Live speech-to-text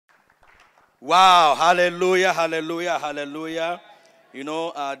Wow, hallelujah, hallelujah, hallelujah. You know,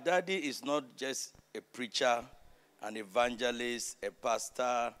 our daddy is not just a preacher, an evangelist, a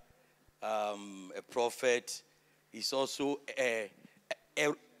pastor, a prophet. He's also a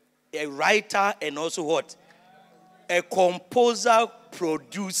writer and also what? A composer,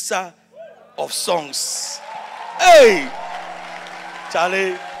 producer of songs. Hey!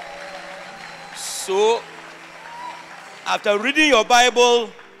 Charlie. So, after reading your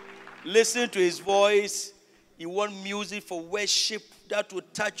Bible, listen to his voice. You want music for worship that will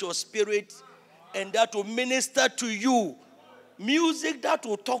touch your spirit and that will minister to you. Music that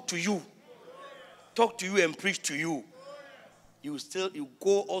will talk to you and preach to you. You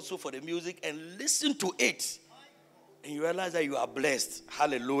go also for the music and listen to it. And you realize that you are blessed.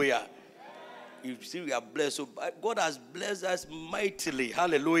 Hallelujah. You see we are blessed. So God has blessed us mightily.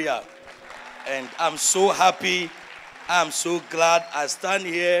 Hallelujah. And I'm so happy. I'm so glad I stand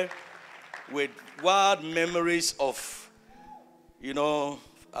here with wild memories of,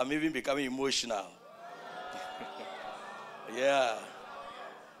 I'm even becoming emotional. Yeah.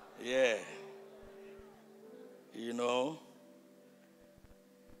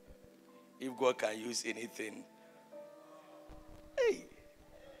 If God can use anything, hey,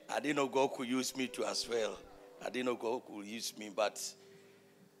 I didn't know God could use me too as well. I didn't know God could use me, but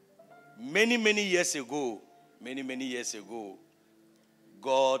many years ago,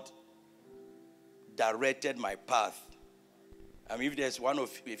 God directed my path. I mean, if there's one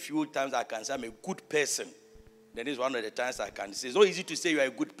of a few times I can say I'm a good person, then it's one of the times I can say. It's not easy to say you are a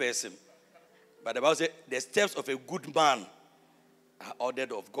good person. But the Bible says the steps of a good man are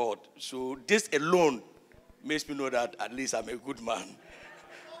ordered of God. So this alone makes me know that at least I'm a good man.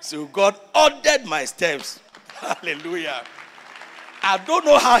 So God ordered my steps. Hallelujah. I don't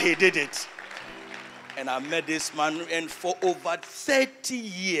know how he did it. And I met this man, and for over 30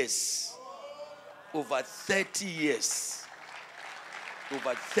 years, my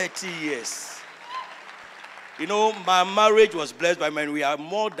marriage was blessed by men. We are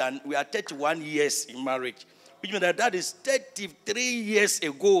 31 years in marriage. Which means that is 33 years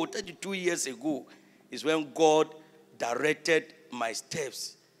ago, 32 years ago, is when God directed my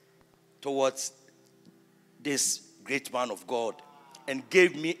steps towards this great man of God and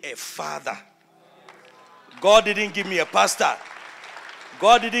gave me a father. God didn't give me a pastor.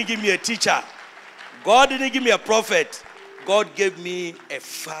 God didn't give me a teacher. God didn't give me a prophet. God gave me a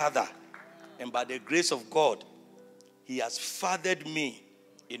father. And by the grace of God, he has fathered me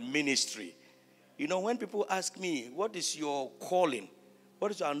in ministry. When people ask me, what is your calling?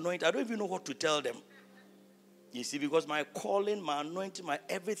 What is your anointing? I don't even know what to tell them. You see, because my calling, my anointing, my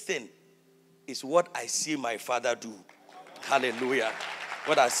everything is what I see my father do. Hallelujah.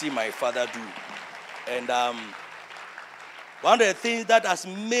 What I see my father do. And one of the things that has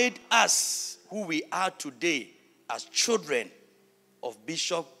made us who we are today as children of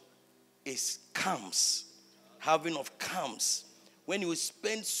Bishop is camps. Having of camps. When you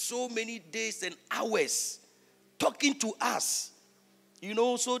spend so many days and hours talking to us.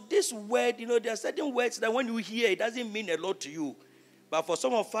 So this word, there are certain words that when you hear, it doesn't mean a lot to you. But for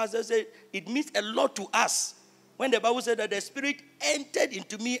some of us, they say it means a lot to us. When the Bible said that the Spirit entered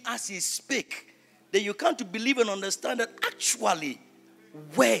into me as he spake, then you come to believe and understand that actually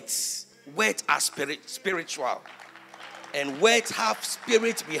words are spiritual. And words have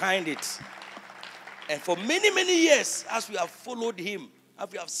spirit behind it. And for many years, as we have followed him,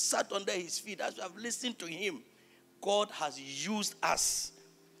 as we have sat under his feet, as we have listened to him, God has used us.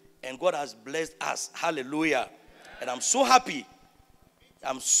 And God has blessed us. Hallelujah. And I'm so happy.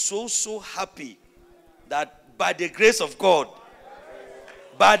 I'm so happy that by the grace of God,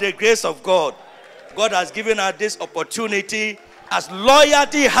 God has given us this opportunity as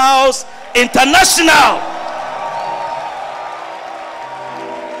Loyalty House International.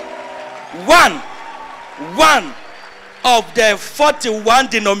 One of the 41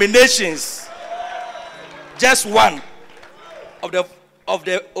 denominations, just one of the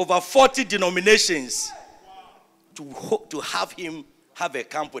over 40 denominations, to have him have a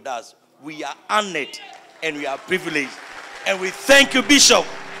camp with us. We are honored and we are privileged. And we thank you, Bishop,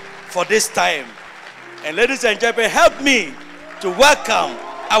 for this time. And ladies and gentlemen, help me to welcome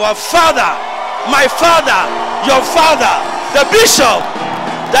our father, my father, your father, the Bishop,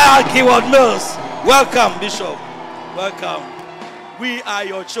 Dag Heward-Mills. Welcome, Bishop. Welcome. We are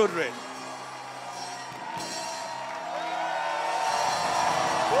your children.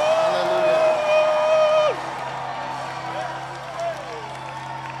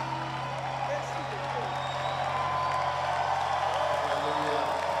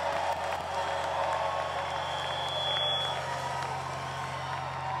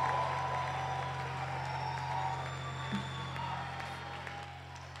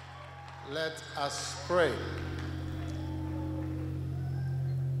 Let us pray.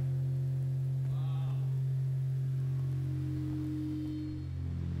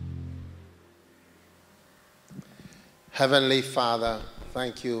 Heavenly Father,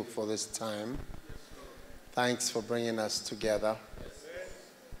 thank you for this time. Thanks for bringing us together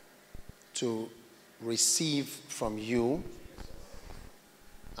to receive from you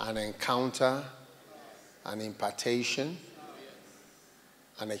an encounter, an impartation,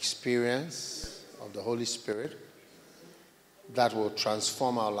 an experience of the Holy Spirit that will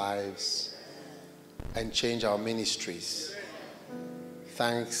transform our lives and change our ministries.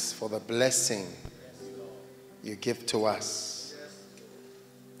 Thanks for the blessing you give to us.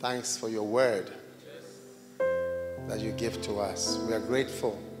 Thanks for your word that you give to us. We are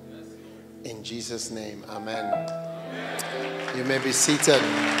grateful. In Jesus' name, amen. You may be seated.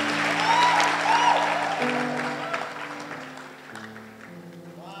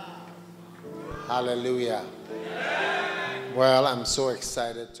 Hallelujah. Well, I'm so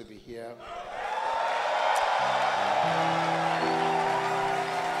excited to be here.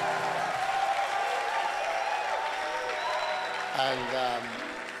 And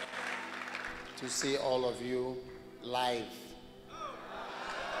to see all of you live.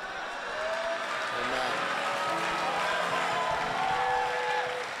 Amen.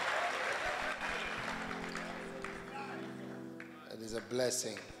 It is a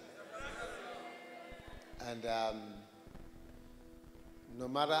blessing. And no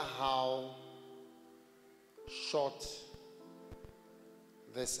matter how short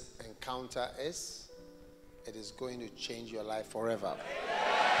this encounter is, it is going to change your life forever.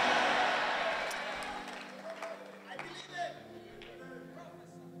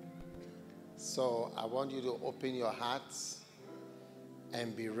 So I want you to open your hearts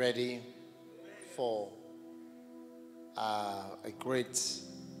and be ready for a great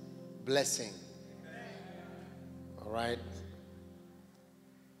blessing. All right?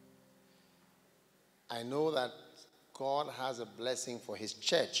 I know that God has a blessing for his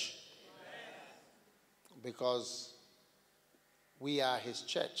church because we are his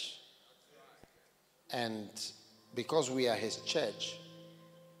church. And because we are his church,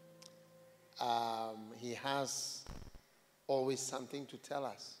 he has always something to tell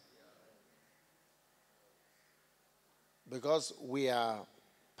us. Because we are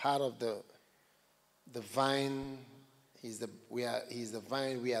part of the vine, he's the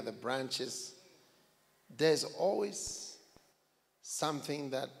vine, we are the branches. There's always something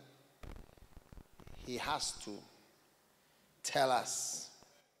that he has to tell us,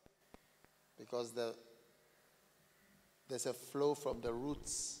 because there's a flow from the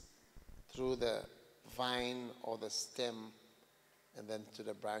roots through the vine or the stem and then to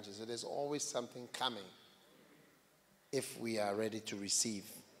the branches. So there's always something coming if we are ready to receive.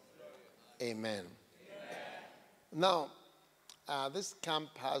 Amen. Now, this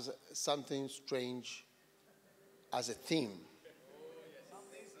camp has something strange as a theme.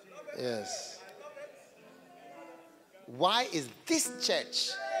 Yes. Why is this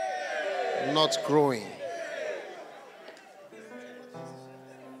church not growing?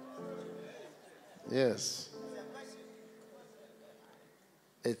 Yes.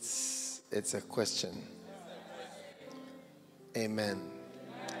 It's a question. Amen.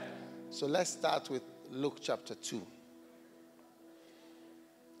 So let's start with Luke chapter 2.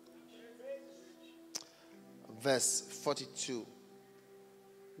 Verse 42.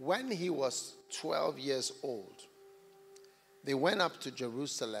 When he was 12 years old, they went up to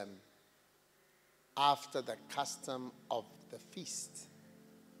Jerusalem after the custom of the feast.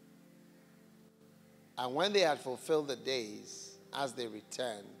 And when they had fulfilled the days, as they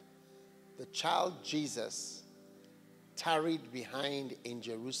returned, the child Jesus tarried behind in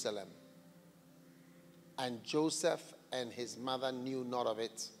Jerusalem, and Joseph and his mother knew not of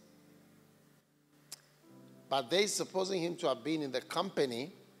it. But they, supposing him to have been in the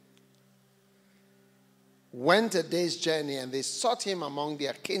company, went a day's journey, and they sought him among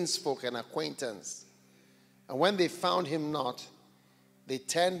their kinsfolk and acquaintance. And when they found him not, they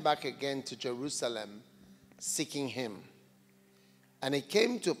turned back again to Jerusalem, seeking him. And it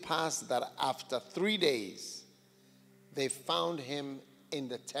came to pass that after 3 days, they found him in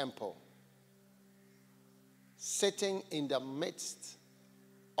the temple, sitting in the midst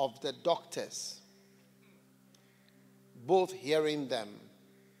of the doctors, both hearing them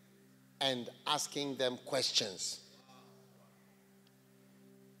and asking them questions.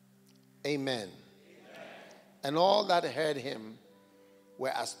 Amen. And all that heard him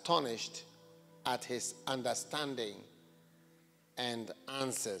were astonished at his understanding and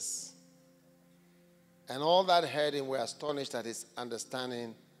answers. And all that heard him were astonished at his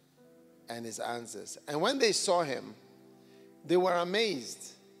understanding and his answers. And when they saw him, they were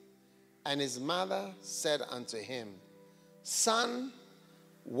amazed. And his mother said unto him, Son,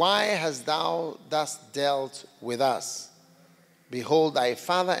 why hast thou thus dealt with us? Behold, thy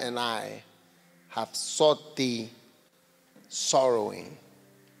father and I have sought thee sorrowing.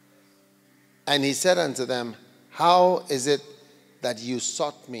 And he said unto them, How is it that you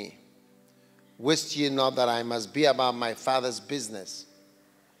sought me? Wist ye not that I must be about my father's business?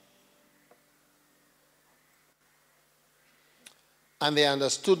 And they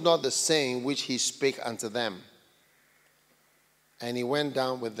understood not the saying which he spake unto them. And he went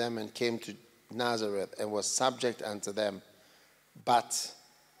down with them and came to Nazareth and was subject unto them. But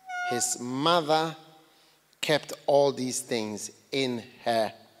his mother kept all these things in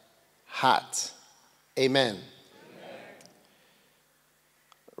her heart. Amen.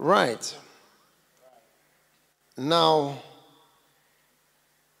 Right. Now,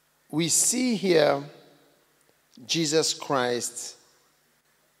 we see here Jesus Christ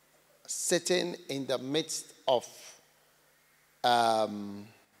sitting in the midst of the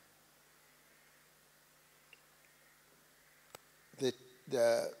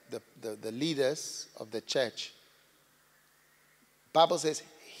leaders of the church. Bible says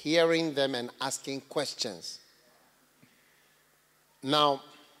hearing them and asking questions. Now,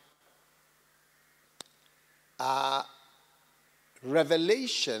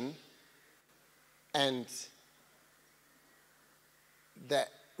 revelation and the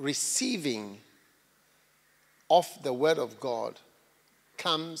receiving of the word of God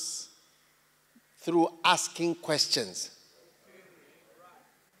comes through asking questions.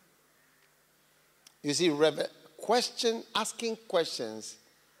 You see, asking questions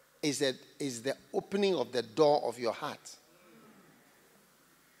is the opening of the door of your heart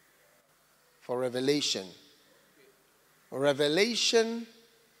for revelation. Revelation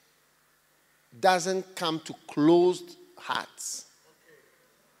doesn't come to closed hearts,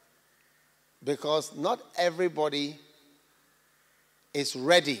 because not everybody is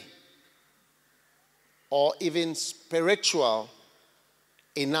ready or even spiritual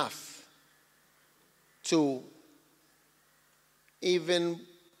enough to even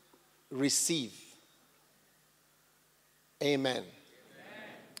receive. Amen.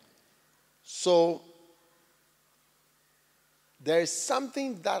 So there is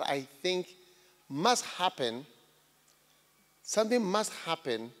something that I think must happen. Something must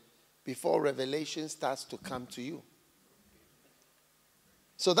happen before revelation starts to come to you.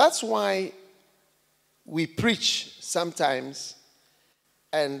 So that's why we preach sometimes,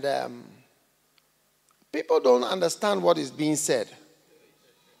 and people don't understand what is being said.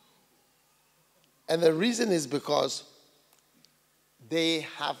 And the reason is because they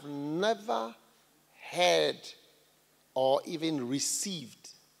have never heard or even received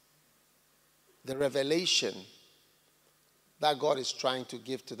the revelation that God is trying to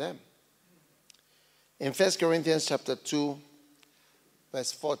give to them. In 1 Corinthians chapter 2,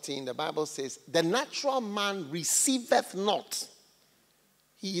 verse 14, the Bible says, the natural man receiveth not.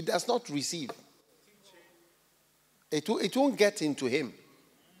 He does not receive. It won't get into him.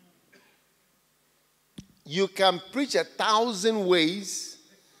 You can preach 1,000 ways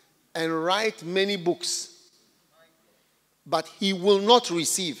and write many books, but he will not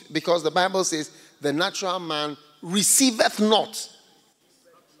receive, because the Bible says the natural man receiveth not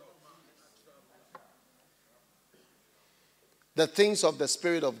the things of the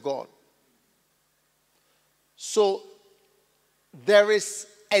Spirit of God. So there is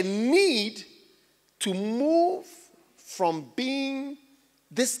a need to move from being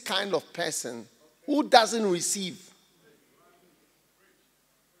this kind of person who doesn't receive.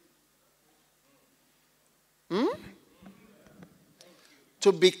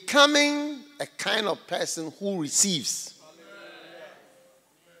 To becoming a kind of person who receives.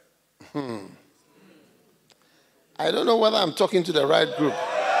 I don't know whether I'm talking to the right group.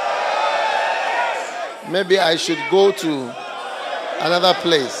 Maybe I should go to another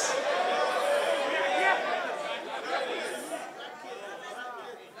place.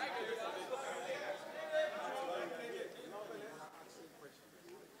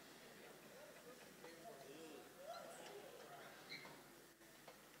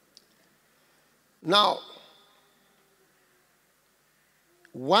 Now,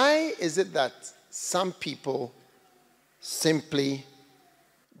 why is it that some people simply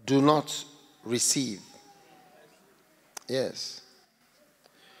do not receive? Yes.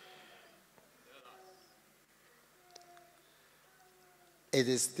 It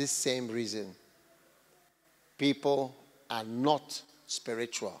is this same reason. People are not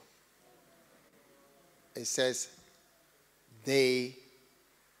spiritual. It says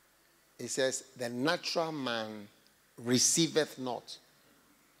It says, the natural man receiveth not.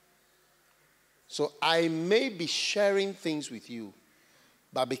 So I may be sharing things with you,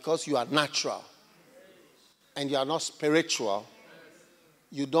 but because you are natural and you are not spiritual,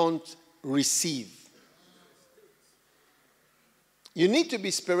 you don't receive. You need to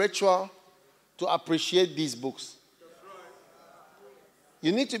be spiritual to appreciate these books.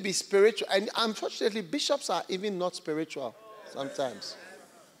 You need to be spiritual. And unfortunately, bishops are even not spiritual sometimes.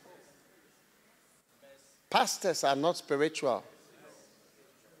 Pastors are not spiritual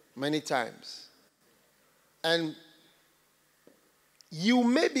many times. And you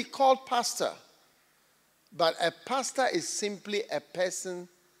may be called pastor, but a pastor is simply a person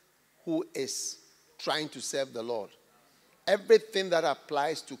who is trying to serve the Lord. Everything that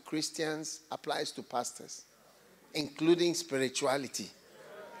applies to Christians applies to pastors, including spirituality.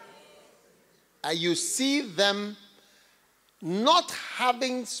 And you see them not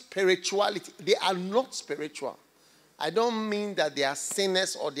having spirituality. They are not spiritual. I don't mean that they are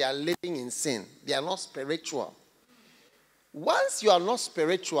sinners or they are living in sin. They are not spiritual. Once you are not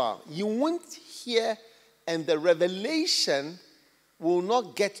spiritual, you won't hear, and the revelation will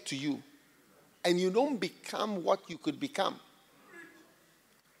not get to you. And you don't become what you could become.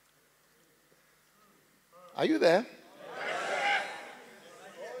 Are you there?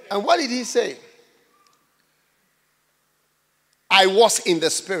 And what did he say? I was in the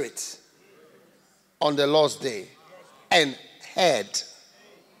Spirit on the Lord's day and heard.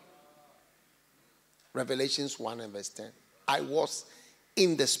 Revelations 1 and verse 10. I was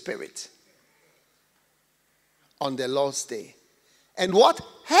in the Spirit on the Lord's day. And what?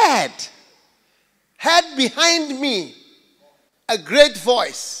 Heard behind me a great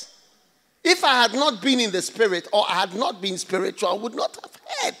voice. If I had not been in the Spirit or I had not been spiritual, I would not have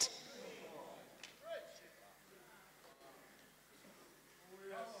heard.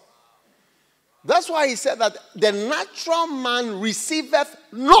 That's why he said that the natural man receiveth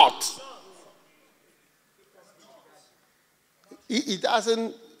not. He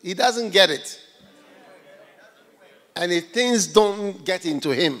doesn't get it. And if things don't get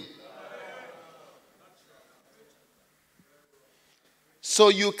into him. So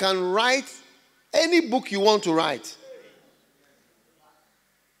you can write any book you want to write.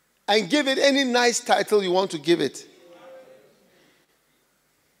 And give it any nice title you want to give it.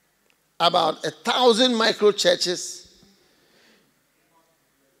 About 1,000 micro churches.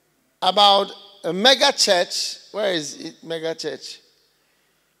 About a mega church. Where is it? Mega church.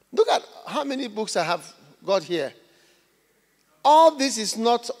 Look at how many books I have got here. All this is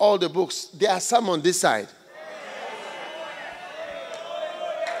not all the books. There are some on this side.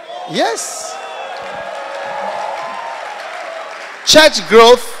 Yes. Church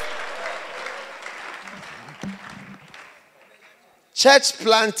growth. Church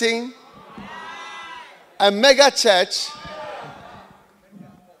planting. A mega church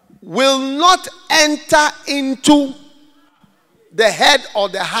will not enter into the head or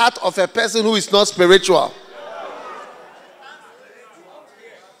the heart of a person who is not spiritual.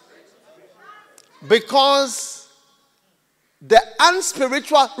 Because the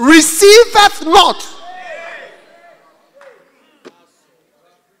unspiritual receiveth not.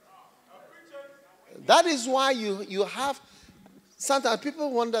 That is why you have, sometimes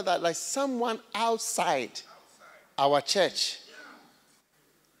people wonder that like someone outside our church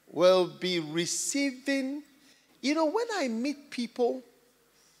will be receiving. You know, when I meet people,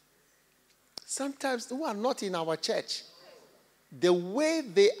 sometimes who are not in our church, the way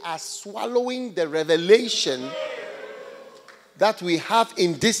they are swallowing the revelation that we have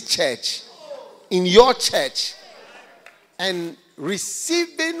in this church, in your church, and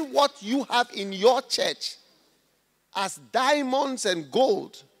receiving what you have in your church as diamonds and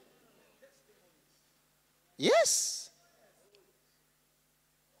gold. Yes.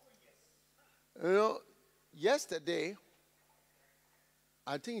 You know, yesterday,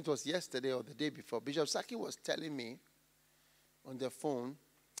 I think it was yesterday or the day before, Bishop Saki was telling me on the phone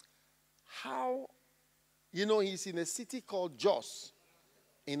how, you know, he's in a city called Jos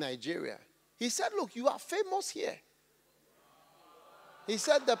in Nigeria. He said, look, you are famous here. He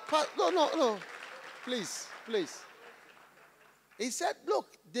said, no, please. He said,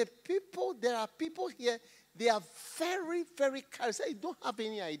 look, there are people here, they are very, very charismatic. You don't have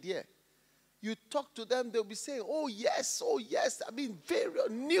any idea. You talk to them, they'll be saying, oh yes. I mean, very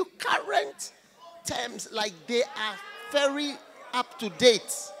new current terms, like they are very up to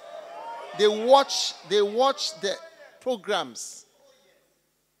date. They watch the programs.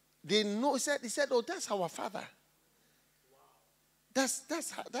 They know. He said, oh, that's our father.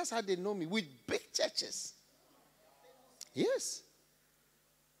 That's how they know me, with big churches. Yes.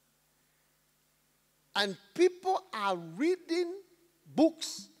 And people are reading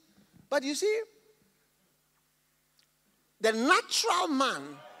books. But you see, the natural man,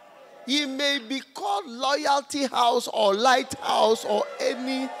 he may be called Loyalty House or Lighthouse or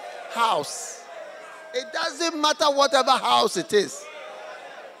any house. It doesn't matter whatever house it is.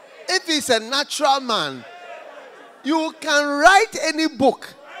 If he's a natural man, you can write any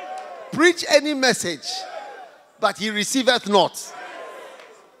book, preach any message, but he receiveth not.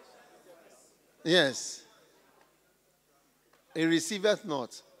 Yes. He receiveth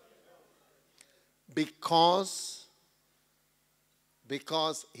not. Because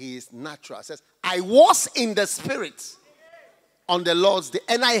he is natural. It says, I was in the spirit on the Lord's day,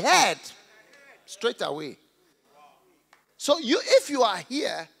 and I heard straight away. So if you are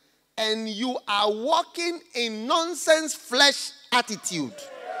here and you are walking in nonsense flesh attitude,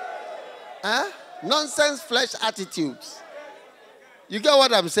 nonsense flesh attitudes, you get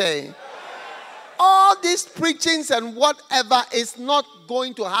what I'm saying? All these preachings and whatever is not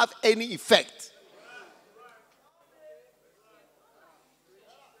going to have any effect.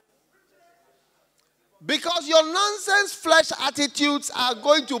 Because your nonsense flesh attitudes are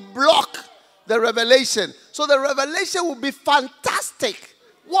going to block the revelation. So the revelation will be fantastic,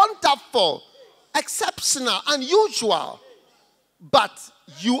 wonderful, exceptional, unusual. But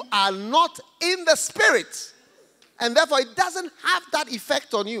you are not in the spirit. And therefore it doesn't have that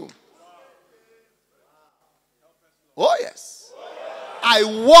effect on you. Oh yes. I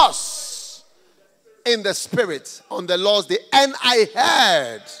was in the spirit on the Lord's day, and I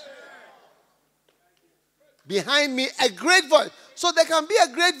heard behind me a great voice. So there can be a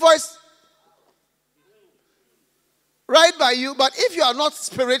great voice right by you, but if you are not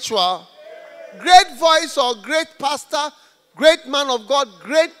spiritual, great voice or great pastor, great man of God,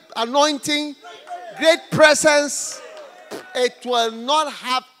 great anointing, great presence, it will not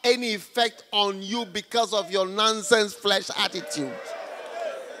have any effect on you because of your nonsense flesh attitude.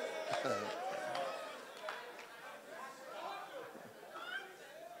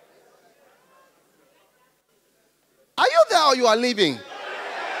 Are you there or you are leaving?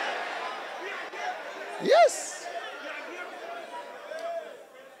 Yes.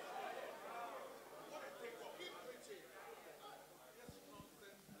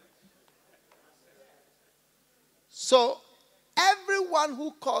 So, everyone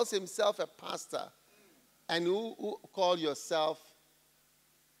who calls himself a pastor and who call yourself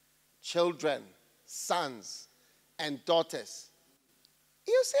children, sons, and daughters,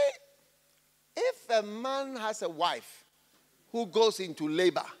 you see, if a man has a wife who goes into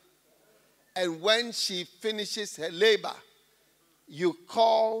labor, and when she finishes her labor, you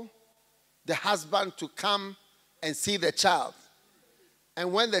call the husband to come and see the child.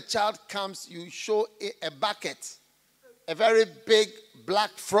 And when the child comes, you show a bucket, a very big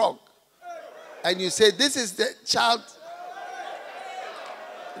black frog. And you say, this is the child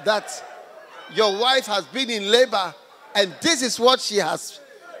that your wife has been in labor, and this is what she has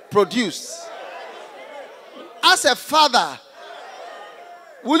produced. As a father,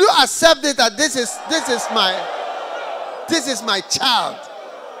 will you accept it that this is my child?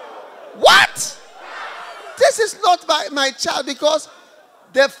 What? This is not my child, because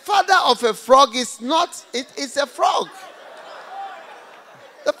the father of a frog is not, it is a frog.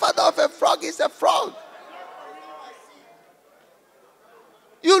 The father of a frog is a frog.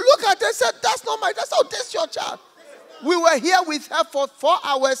 You look at her and say, that's not my child. Oh, this is your child. We were here with her for 4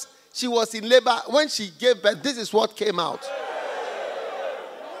 hours. She was in labor. When she gave birth, this is what came out.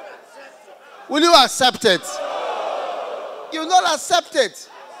 Will you accept it? You will not accept it.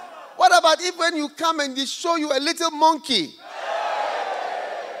 What about if when you come and they show you a little monkey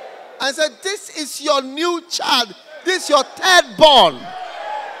and say, this is your new child. This is your third born.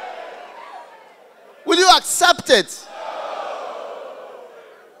 Will you accept it?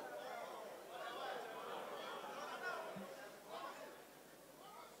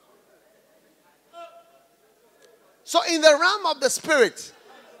 So in the realm of the spirit,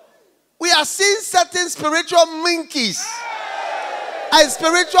 we are seeing certain spiritual monkeys and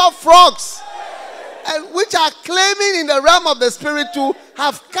spiritual frogs, and which are claiming in the realm of the spirit to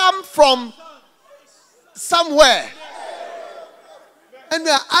have come from somewhere. And we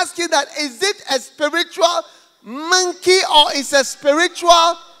are asking that, is it a spiritual monkey or is it a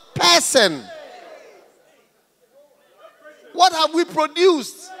spiritual person? What have we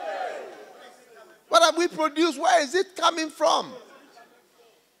produced? What have we produced? Where is it coming from?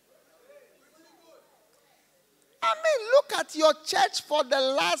 I mean, look at your church for the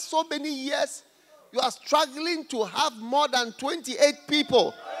last so many years. You are struggling to have more than 28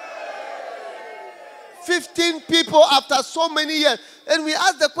 people 15 people after so many years. And we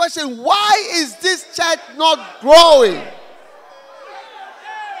ask the question, why is this church not growing?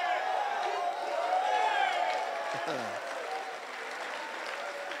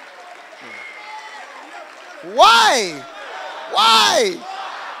 Why? Why?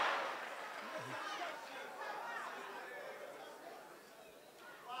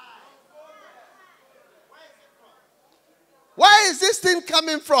 Where is this thing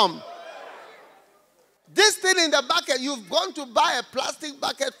coming from? This thing in the bucket, you've gone to buy a plastic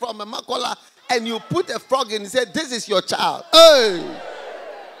bucket from a Makola and you put a frog in and said, this is your child. Hey!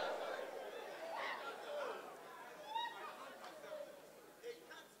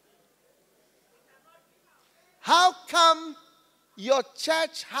 How come your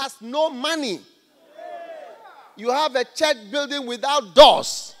church has no money? You have a church building without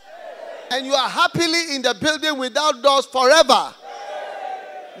doors. And you are happily in the building without doors forever.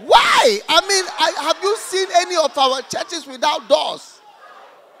 Why? I mean, have you seen any of our churches without doors?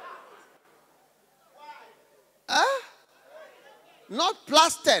 Huh? Not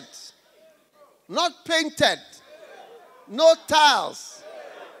plastered. Not painted. No tiles.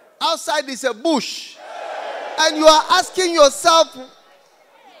 Outside is a bush. And you are asking yourself,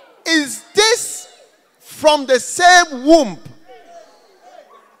 is this from the same womb?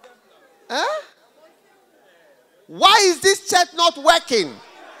 Huh? Why is this church not working?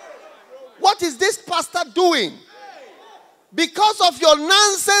 What is this pastor doing? Because of your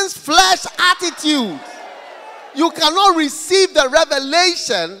nonsense flesh attitude, you cannot receive the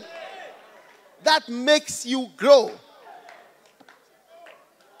revelation that makes you grow.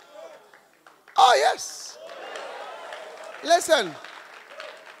 Oh, yes. Listen,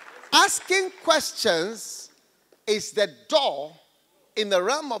 asking questions is the door in the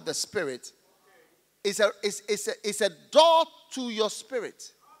realm of the spirit. It's a door to your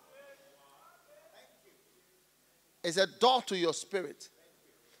spirit. It's a door to your spirit.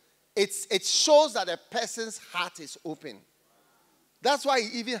 It shows that a person's heart is open. That's why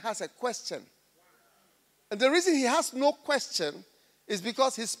he even has a question. And the reason he has no question is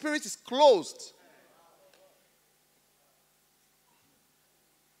because his spirit is closed.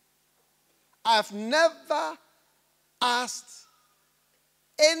 I've never asked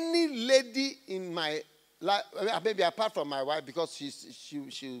any lady in my life, maybe apart from my wife, because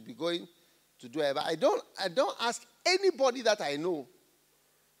she'll be going to do it. But I don't ask anybody that I know,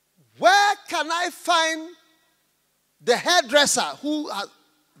 where can I find the hairdresser who has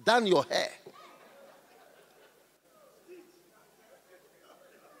done your hair?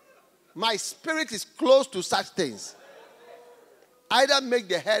 My spirit is close to such things. Either make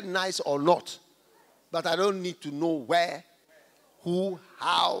the hair nice or not. But I don't need to know where, who,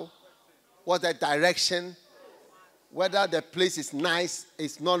 how, what the direction, whether the place is nice,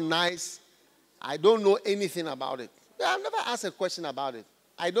 it's not nice. I don't know anything about it. I've never asked a question about it.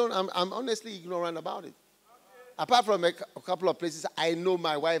 I'm honestly ignorant about it. Apart from a couple of places I know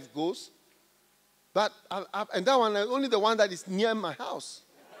my wife goes. But, and that one, only the one that is near my house.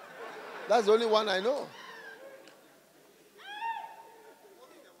 That's the only one I know.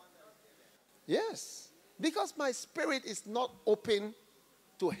 Yes. Because my spirit is not open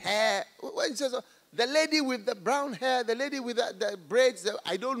to hair. When it says, the lady with the brown hair, the lady with the braids,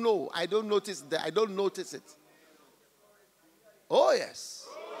 I don't know. I don't notice that. I don't notice it. Oh, yes.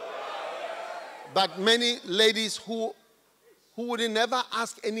 But many ladies who would never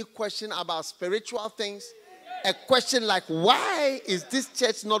ask any question about spiritual things, a question like, why is this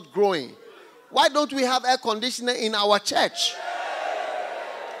church not growing? Why don't we have air conditioner in our church?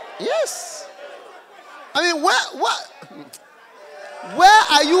 Yes. I mean, where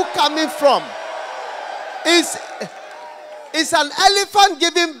are you coming from? Is an elephant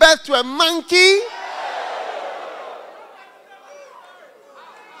giving birth to a monkey?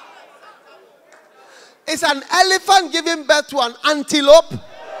 Is an elephant giving birth to an antelope?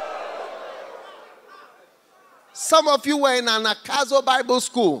 Some of you were in an Akazo Bible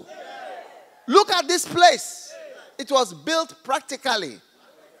school. Look at this place. It was built practically.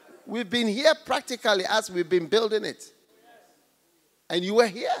 We've been here practically as we've been building it. And you were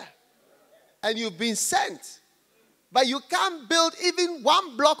here. And you've been sent. But you can't build even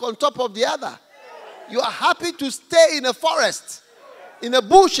one block on top of the other. You are happy to stay in a forest, in the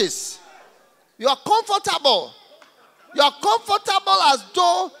bushes. You are comfortable. You are comfortable as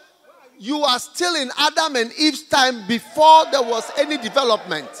though you are still in Adam and Eve's time before there was any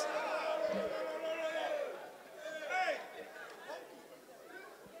development.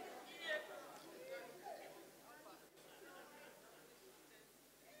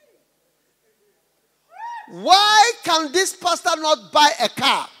 Why can this pastor not buy a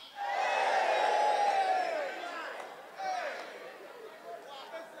car?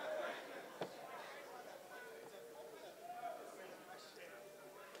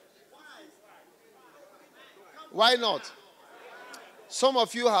 Why not? Some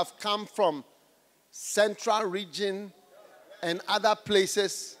of you have come from Central Region and other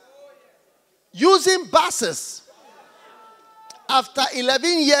places using buses. After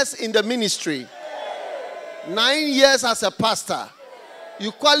 11 years in the ministry, 9 years as a pastor,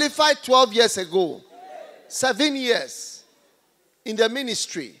 you qualified 12 years ago, 7 years in the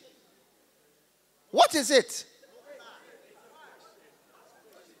ministry. What is it?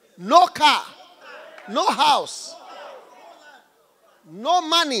 No car, no house, no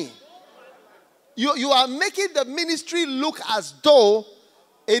money. You are making the ministry look as though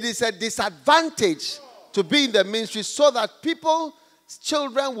it is a disadvantage to be in the ministry, so that people's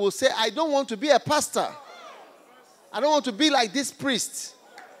children will say, I don't want to be a pastor. I don't want to be like this priest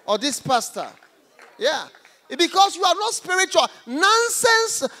or this pastor. Yeah. Because you are not spiritual.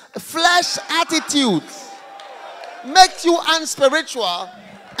 Nonsense flesh attitudes make you unspiritual,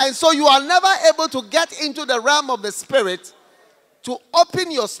 and so you are never able to get into the realm of the spirit, to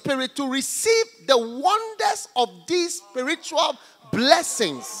open your spirit to receive the wonders of these spiritual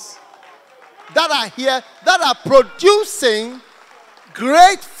blessings that are here, that are producing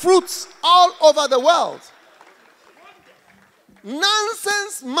great fruits all over the world.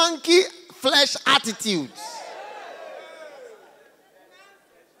 Nonsense monkey flesh attitudes.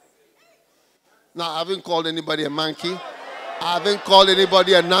 Now, I haven't called anybody a monkey. I haven't called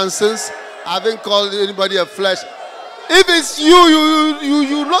anybody a nonsense. I haven't called anybody a flesh. If it's you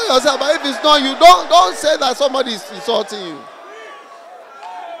know yourself. But if it's not you, don't say that somebody is insulting you.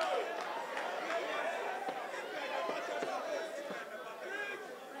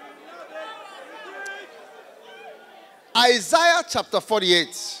 Isaiah chapter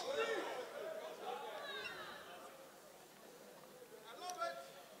 48.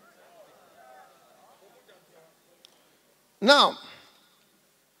 Now,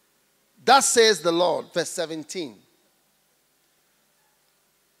 thus says the Lord, verse 17.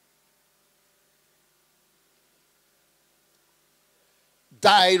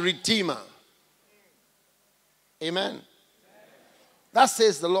 Thy Redeemer. Amen. Thus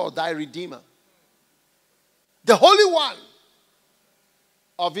says the Lord, thy Redeemer. The Holy One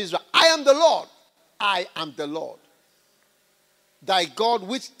of Israel. I am the Lord. I am the Lord. Thy God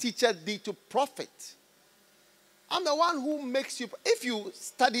which teacheth thee to profit. I'm the one who makes you. If you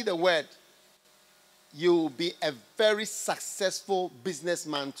study the word, you'll be a very successful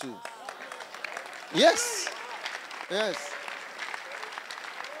businessman too. Yes. Yes.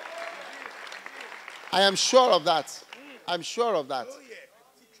 I am sure of that. I'm sure of that.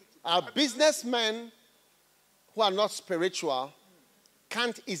 Our businessmen who are not spiritual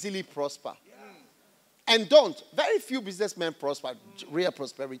can't easily prosper. And don't. Very few businessmen prosper. Real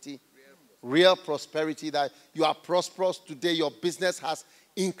prosperity. Real prosperity, that you are prosperous today, your business has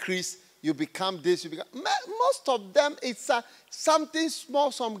increased, you become this, you become. Most of them, it's something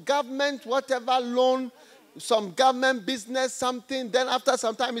small, some government, whatever loan, some government business, something. Then after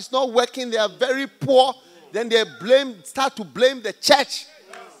some time, it's not working. They are very poor. Then they start to blame the church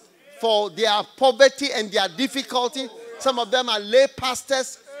for their poverty and their difficulty. Some of them are lay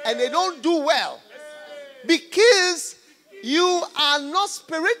pastors, and they don't do well because you are not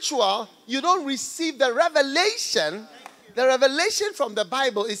spiritual. You don't receive the revelation. The revelation from the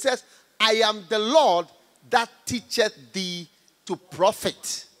Bible, it says, I am the Lord that teacheth thee to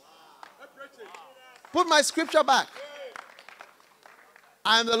profit. Put my scripture back.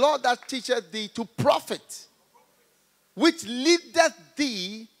 I am the Lord that teacheth thee to profit, which leadeth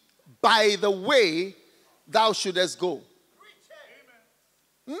thee by the way thou shouldest go.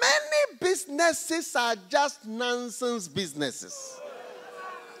 Many businesses are just nonsense businesses.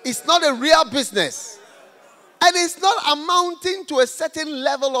 It's not a real business. And it's not amounting to a certain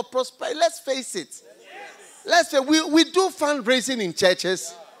level of prosperity. Let's face it. We do fundraising in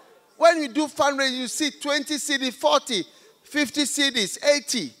churches. When we do fundraising, you see 20 CDs, 40, 50 CDs,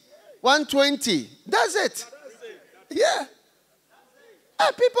 80, 120. That's it. Yeah.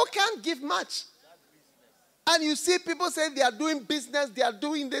 And people can't give much. And you see people say they are doing business, they are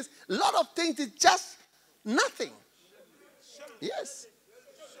doing this. A lot of things is just nothing. Yes.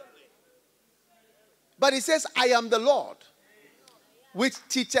 But he says, I am the Lord, which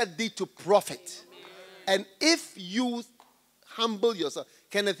teacheth thee to profit. And if you humble yourself.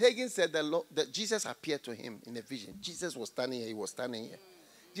 Kenneth Hagin said that Jesus appeared to him in a vision. Jesus was standing here, he was standing here.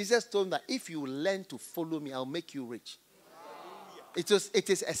 Jesus told him that if you learn to follow me, I'll make you rich. It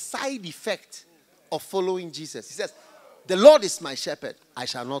is a side effect of following Jesus. He says, the Lord is my shepherd, I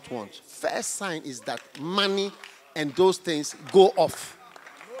shall not want. First sign is that money and those things go off.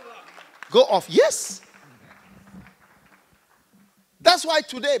 Go off, yes. That's why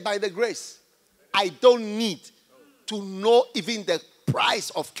today, by the grace, I don't need to know even the price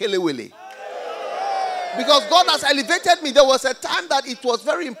of kelewele. Because God has elevated me. There was a time that it was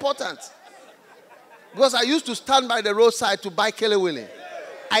very important. Because I used to stand by the roadside to buy kelewele.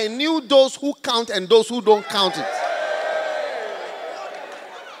 I knew those who count and those who don't count it.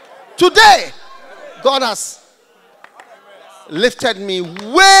 Today, God has lifted me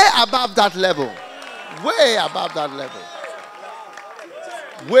way above that level. Way above that level.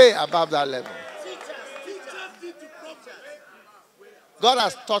 Way above that level. God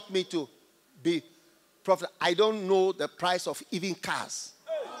has taught me to be prophet. I don't know the price of even cars.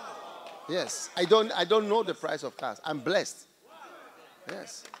 Yes, I don't know the price of cars. I'm blessed.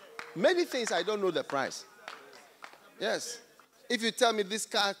 Yes. Many things I don't know the price. Yes. If you tell me this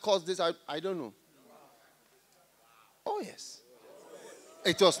car costs this, I don't know. Oh, yes.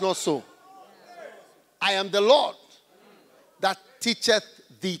 It was not so. I am the Lord that teacheth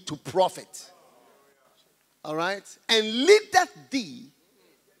thee to profit. All right? And leadeth thee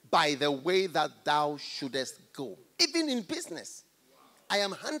by the way that thou shouldest go. Even in business, I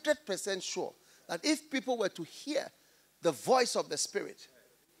am 100% sure that if people were to hear the voice of the Spirit,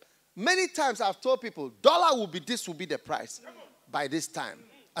 many times I've told people, dollar will be this, will be the price by this time.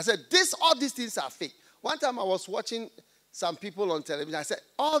 I said, all these things are fake. One time I was watching some people on television. I said,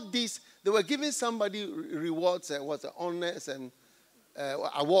 all these, they were giving somebody rewards and honors and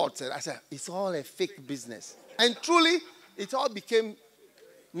awards. And I said, it's all a fake business. And truly, it all became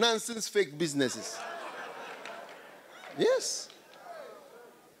nonsense fake businesses. Yes.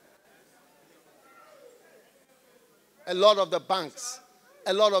 A lot of the banks,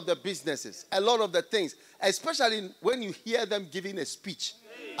 a lot of the businesses, a lot of the things, especially when you hear them giving a speech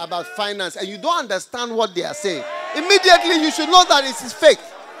about finance and you don't understand what they are saying, immediately you should know that it is fake.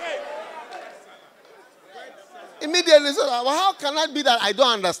 Immediately, so well, how can it be that I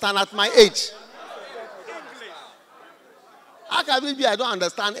don't understand at my age? How can it be I don't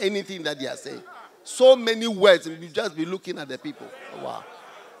understand anything that they are saying? So many words, and you just be looking at the people. Oh, wow.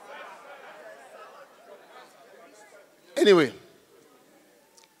 Anyway,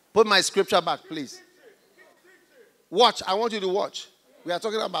 put my scripture back, please. Watch. I want you to watch. We are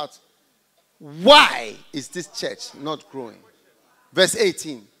talking about why is this church not growing? Verse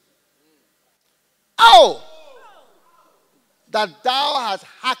 18. Oh, that thou hast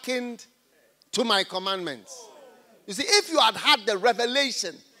hearkened to my commandments. You see, if you had had the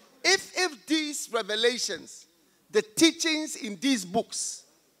revelation, if these revelations, the teachings in these books,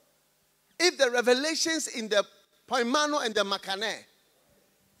 if the revelations in the Poimano and the Makane,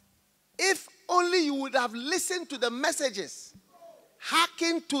 if only you would have listened to the messages,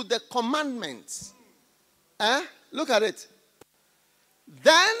 hearkened to the commandments, look at it,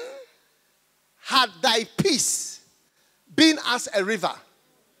 then had thy peace been as a river,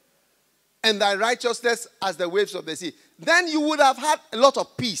 and thy righteousness as the waves of the sea. Then you would have had a lot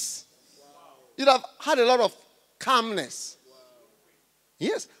of peace. You'd have had a lot of calmness.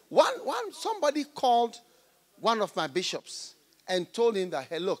 Yes. Somebody called one of my bishops and told him that,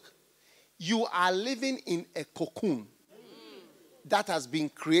 hey, look, you are living in a cocoon that has been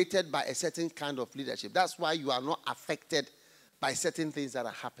created by a certain kind of leadership. That's why you are not affected by certain things that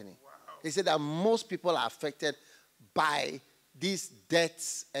are happening. He said that most people are affected by these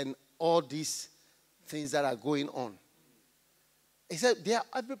deaths and all these things that are going on. He said there are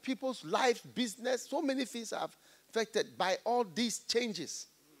other people's life, business, so many things are affected by all these changes.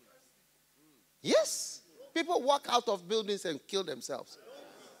 Yes. People walk out of buildings and kill themselves.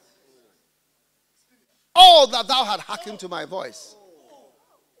 Oh, that thou had hearkened to my voice.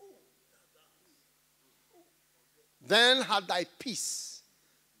 Then had thy peace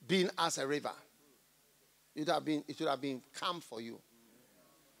been as a river. It should have been calm for you.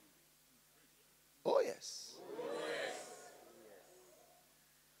 Oh, yes.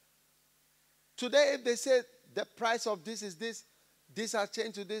 Today, if they say the price of this is this has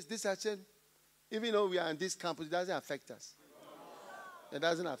changed to this has changed. Even though we are in this campus, it doesn't affect us. It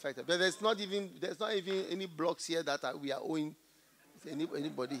doesn't affect us. But there's not even any blocks here that we are owing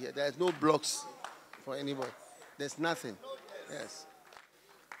anybody here. There's no blocks for anybody. There's nothing. Yes.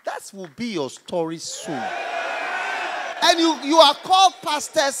 That will be your story soon. And you are called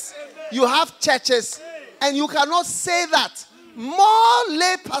pastors. You have churches. And you cannot say that. More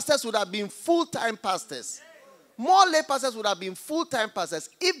lay pastors would have been full-time pastors. More lay pastors would have been full-time pastors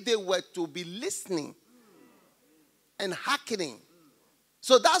if they were to be listening and hearkening.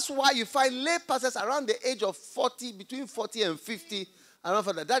 So that's why you find lay pastors around the age of 40, between 40 and 50. Around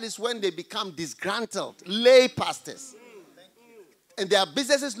for that. That is when they become disgruntled. Lay pastors. And their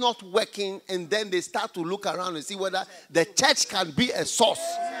business is not working, and then they start to look around and see whether the church can be a source.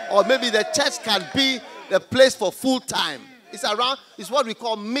 Or maybe the church can be the place for full time. It's what we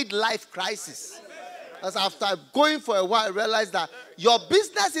call midlife crisis. As after going for a while, I realized that your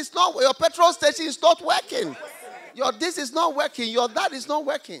business is not, your petrol station is not working. Your this is not working. Your that is not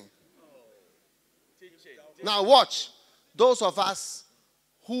working. Now watch. Those of us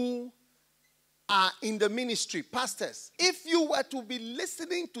who are in the ministry, pastors, if you were to be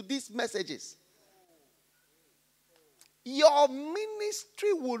listening to these messages, your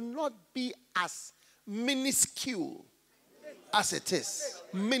ministry will not be as minuscule as it is.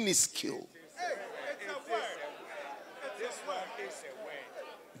 Minuscule.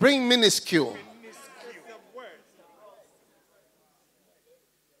 Bring minuscule.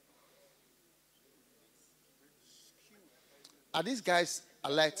 Are these guys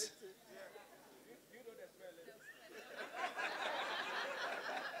alert?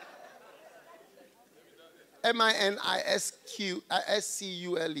 MINISCULE.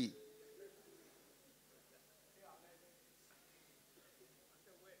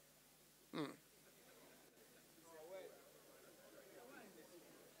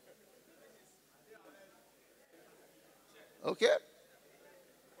 Okay?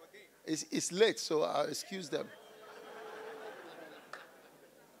 It's late, so I'll excuse them.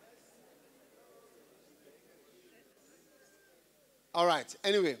 All right.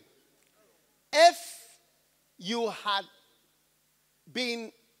 Anyway, if you had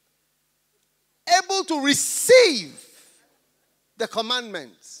been able to receive the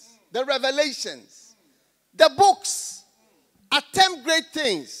commandments, the revelations, the books, attempt great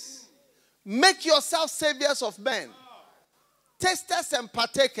things, make yourself saviors of men, testers and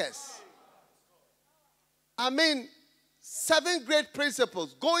partakers. 7 great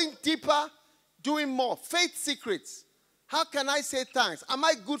principles, going deeper, doing more, faith secrets. How can I say thanks? Am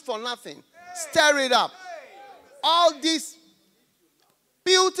I good for nothing? Stir it up. All these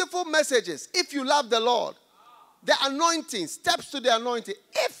beautiful messages. If you love the Lord, the anointing, steps to the anointing.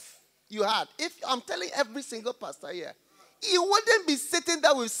 I'm telling every single pastor here, you wouldn't be sitting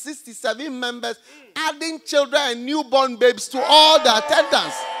there with 67 members, adding children and newborn babes to all the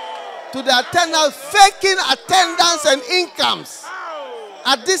attendance. To the attendance, faking attendance and incomes.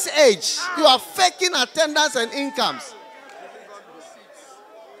 At this age, you are faking attendance and incomes.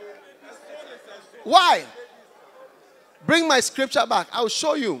 Why? Bring my scripture back. I'll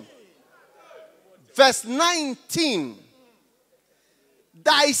show you. Verse 19.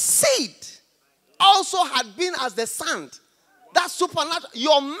 Thy seed also had been as the sand. That's supernatural.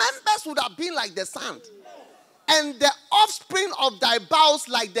 Your members would have been like the sand. And the offspring of thy bowels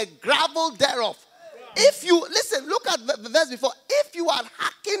like the gravel thereof. If you, listen, look at the verse before. If you had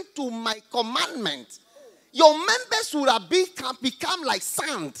hearkened to my commandment, your members would have become like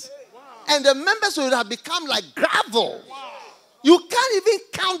sand. And the members would have become like gravel. You can't even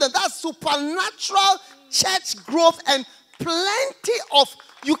count them. That's supernatural church growth and plenty of,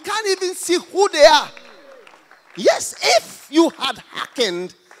 you can't even see who they are. Yes, if you had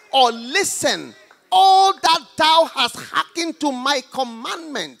hearkened or listened, all that thou hast hearkened to my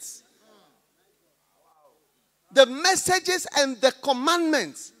commandments. The messages and the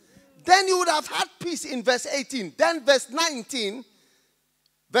commandments. Then you would have had peace in verse 18. Then verse 19.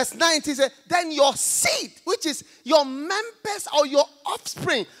 Verse 19 says, then your seed, which is your members or your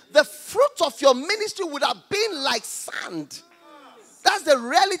offspring, the fruit of your ministry would have been like sand. That's the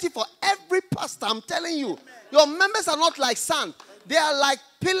reality for every pastor, I'm telling you. Your members are not like sand. They are like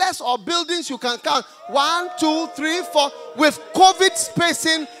pillars or buildings you can count. 1, 2, 3, 4. With COVID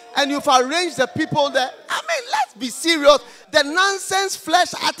spacing, and you've arranged the people there. Let's be serious. The nonsense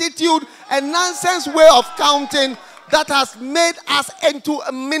flesh attitude and nonsense way of counting that has made us into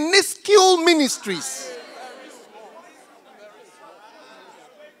minuscule ministries.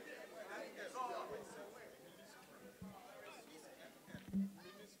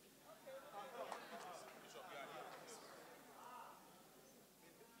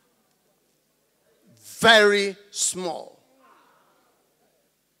 Very small.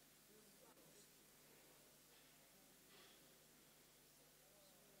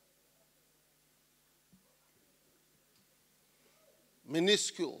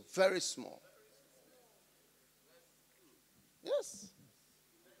 Minuscule, very small. Yes.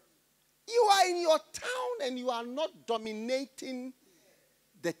 You are in your town and you are not dominating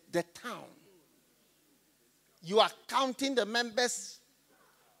the town. You are counting the members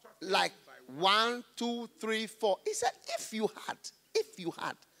like 1, 2, 3, 4. He said, if you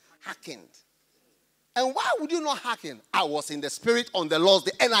had hearkened. And why would you not hearken? I was in the spirit on the Lord's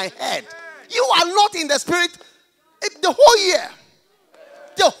day and I heard. You are not in the spirit the whole year.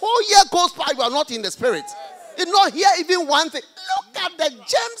 The whole year goes by, you are not in the spirit. You not hear even one thing. Look Look at the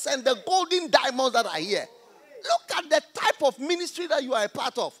gems and the golden diamonds that are here. Look at the type of ministry that you are a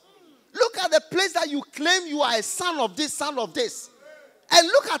part of. Look at the place that you claim you are a son of this, son of this. And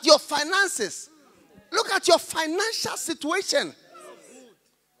look at your finances. Look at your financial situation.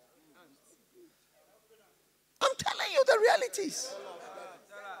 I'm telling you the realities.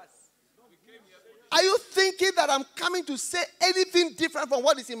 Are you thinking that I'm coming to say anything different from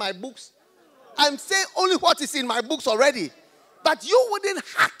what is in my books? I'm saying only what is in my books already. But you wouldn't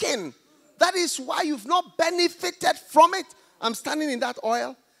hearken. That is why you've not benefited from it. I'm standing in that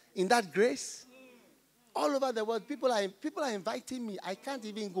oil, in that grace. All over the world, people are inviting me. I can't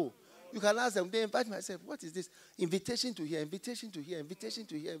even go. You can ask them. They invite me. I say, what is this? Invitation to here, invitation to here, invitation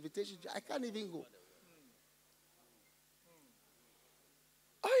to here, invitation to here. I can't even go.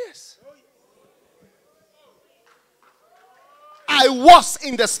 Oh, yes. I was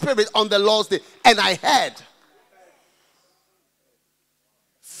in the spirit on the Lord's day, and I heard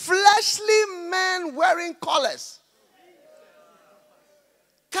fleshly men wearing collars,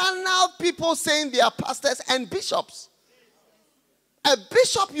 carnal people saying they are pastors and bishops. A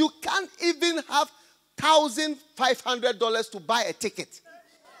bishop, you can't even have $1,500 to buy a ticket.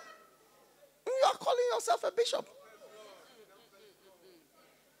 You are calling yourself a bishop.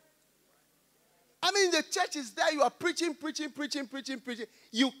 I mean, the church is there. You are preaching.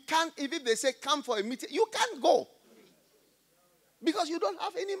 You can't, even if they say come for a meeting, you can't go. Because you don't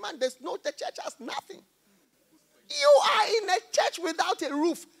have any man. The church has nothing. You are in a church without a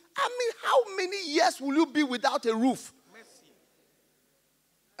roof. I mean, how many years will you be without a roof?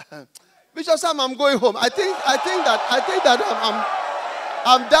 Bishop Sam, I'm going home. I think that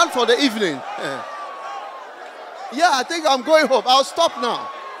I'm done for the evening. Yeah, I think I'm going home. I'll stop now.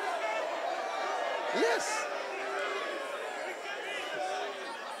 Yes.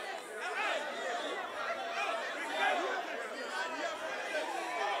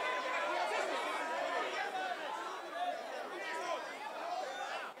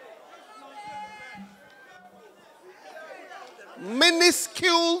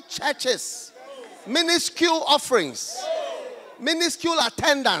 Minuscule churches, minuscule offerings, minuscule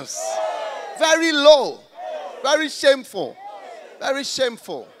attendance, very low, very shameful, very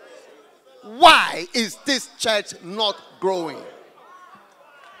shameful. Why is this church not growing?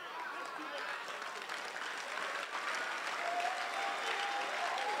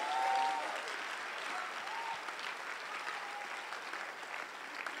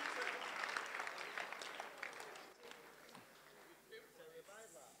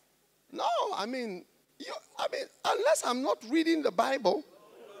 No, I mean, unless I'm not reading the Bible,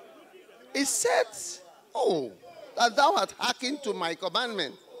 it says, that thou hast hearkened to my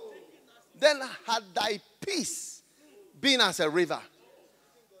commandment. Then had thy peace been as a river,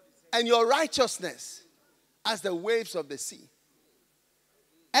 and your righteousness as the waves of the sea.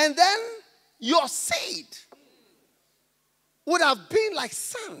 And then your seed would have been like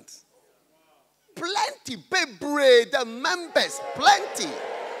sand. Plenty, baby, the members, plenty.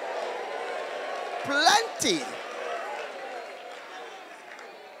 Plenty.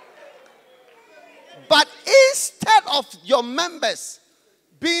 But instead of your members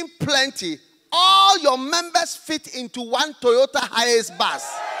being plenty, all your members fit into one Toyota Hiace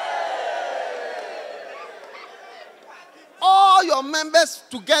bus. All your members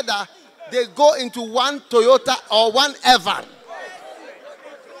together, they go into one Toyota or one Evan.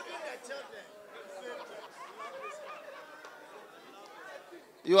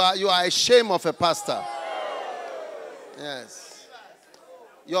 You are ashamed of a pastor. Yes.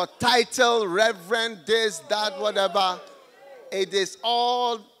 Your title, reverend, this, that, whatever. It is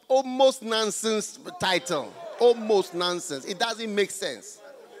all almost nonsense title. Almost nonsense. It doesn't make sense.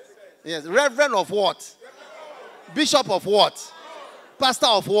 Yes. Reverend of what? Bishop of what? Pastor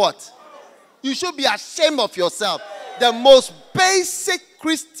of what? You should be ashamed of yourself. The most basic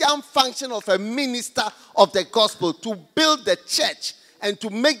Christian function of a minister of the gospel, to build the church and to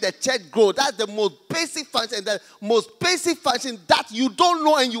make the church grow. That's the most basic function. The most basic function that you don't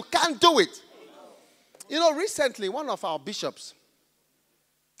know and you can't do it. You know, recently, one of our bishops,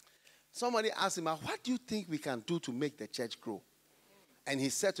 somebody asked him, what do you think we can do to make the church grow? And he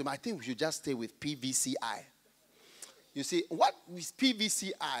said to him, I think we should just stay with PVCI. You see, what is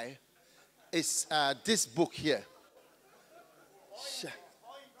PVCI is this book here.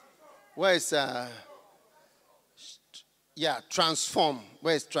 Where is, transform.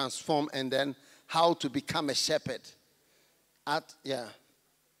 Where is transform, and then how to become a shepherd.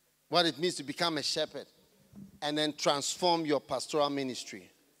 What it means to become a shepherd. And then transform your pastoral ministry.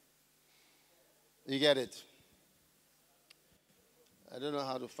 You get it? I don't know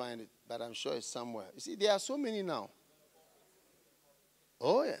how to find it, but I'm sure it's somewhere. You see, there are so many now.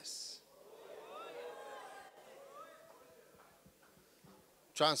 Oh, yes.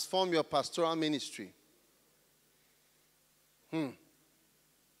 Transform your pastoral ministry. And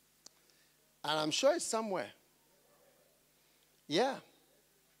I'm sure it's somewhere. Yeah.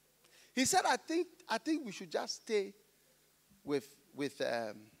 He said, I think we should just stay with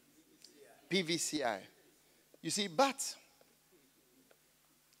PVCI. You see, but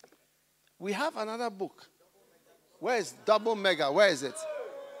we have another book. Where is Double Mega? Where is it?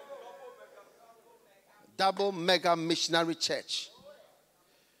 Double Mega Missionary Church.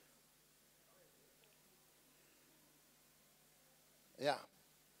 Yeah.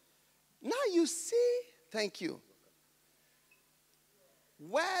 Now you see, thank you,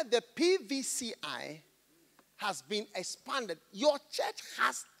 where the PVCI has been expanded. Your church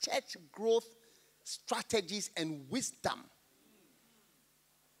has church growth strategies and wisdom.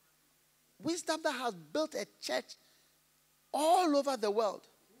 Wisdom that has built a church all over the world.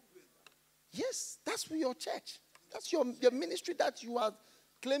 Yes, that's your church. That's your ministry that you are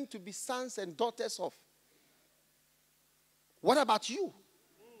claimed to be sons and daughters of. What about you?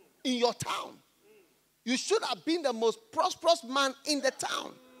 In your town? You should have been the most prosperous man in the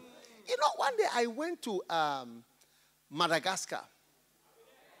town. You know, one day I went to Madagascar.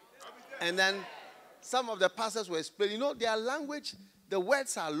 And then some of the pastors were explaining, you know, their language, the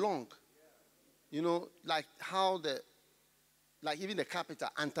words are long. You know, like how like even the capital,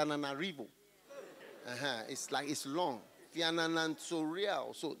 Antananarivo. It's long.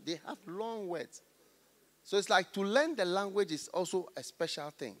 Fiananansoreal. So they have long words. So it's like to learn the language is also a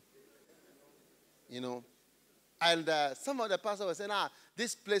special thing. You know. And some of the pastors were saying,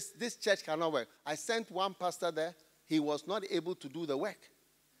 this church cannot work. I sent one pastor there. He was not able to do the work.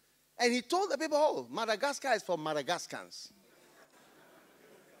 And he told the people, oh, Madagascar is for Madagascans.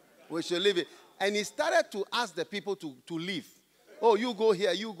 We should leave it. And he started to ask the people to leave. Oh, you go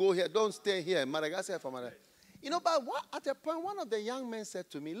here, don't stay here. Madagascar for Madagascar. You know, but at a point, one of the young men said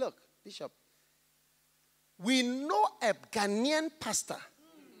to me, look, Bishop, we know a Ghanaian pastor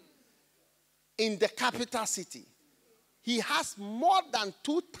in the capital city. He has more than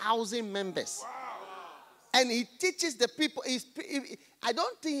 2,000 members. Wow. And he teaches the people. I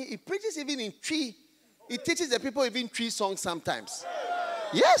don't think he preaches even in tree. He teaches the people even tree songs sometimes.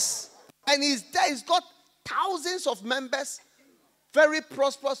 Yes. And he's there. He's got thousands of members. Very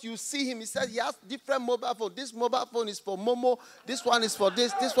prosperous. You see him. He says he has different mobile phones. This mobile phone is for Momo. This one is for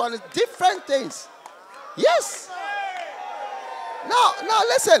this. This one is different things. Yes. Now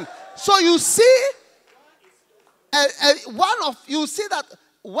listen. So you see, you see that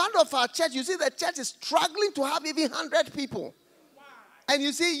one of our church, you see the church is struggling to have even 100 people. And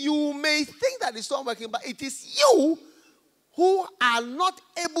you see, you may think that it's not working, but it is you who are not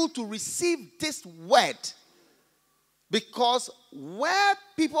able to receive this word. Because where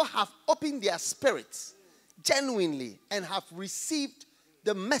people have opened their spirits genuinely and have received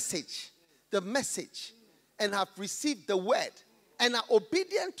the message, and have received the word, and are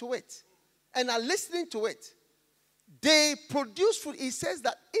obedient to it, and are listening to it, they produce fruit. It says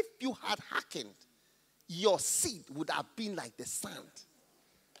that if you had hearkened, your seed would have been like the sand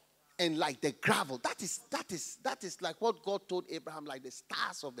and like the gravel. That is like what God told Abraham, like the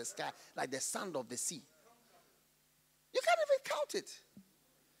stars of the sky, like the sand of the sea. You can't even count it.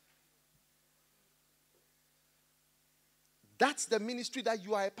 That's the ministry that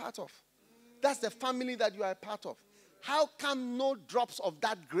you are a part of. That's the family that you are a part of. How come no drops of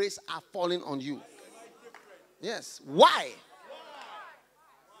that grace are falling on you? Yes. Why?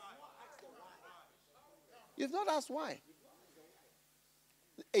 You've not asked why.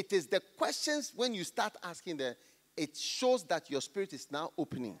 It is the questions when you start asking them, it shows that your spirit is now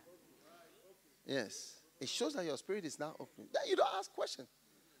opening. Yes. It shows that your spirit is now opening. Then you don't ask questions.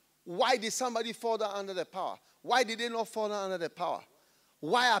 Why did somebody fall down under the power? Why did they not fall down under the power?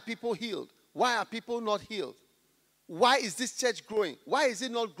 Why are people healed? Why are people not healed? Why is this church growing? Why is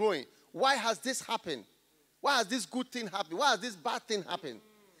it not growing? Why has this happened? Why has this good thing happened? Why has this bad thing happened?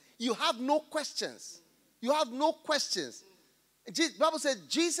 You have no questions. You have no questions. The Bible says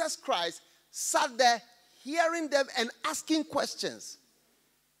Jesus Christ sat there hearing them and asking questions.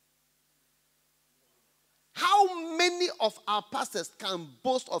 How many of our pastors can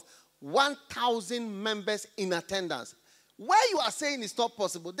boast of 1,000 members in attendance? Where you are saying it's not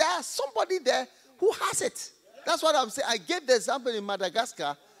possible, there is somebody there who has it. That's what I'm saying. I gave the example in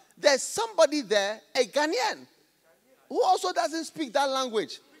Madagascar. There's somebody there, a Ghanaian, who also doesn't speak that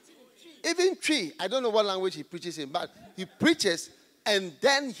language. Even Tree, I don't know what language he preaches in, but he preaches, and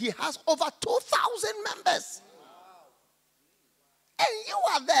then he has over 2,000 members. And you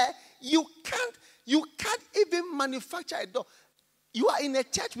are there, you can't even manufacture a door. You are in a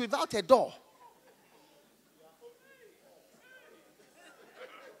church without a door.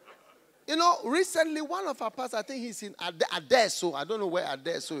 You know, recently one of our pastors, I think he's in Adeso. I don't know where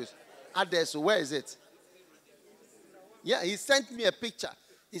Adeso is. Adeso, where is it? Yeah, he sent me a picture.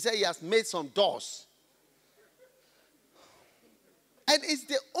 He said he has made some doors. And it's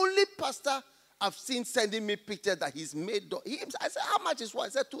the only pastor I've seen sending me pictures that he's made doors. I said, how much is one?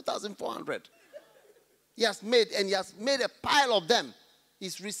 He said 2,400. He has made a pile of them.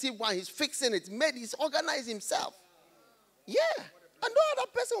 He's received one. He's fixing it. He's organized himself. Yeah. And no other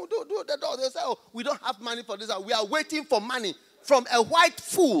person will do the door. They'll say, oh, we don't have money for this. We are waiting for money from a white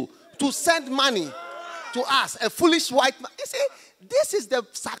fool to send money to us. A foolish white man. You see, this is the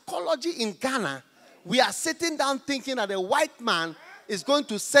psychology in Ghana. We are sitting down thinking that a white man is going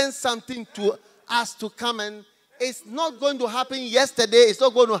to send something to us to come, and it's not going to happen yesterday. It's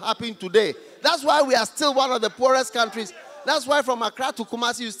not going to happen today. That's why we are still one of the poorest countries. That's why from Accra to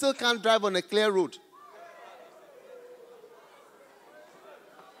Kumasi, you still can't drive on a clear road.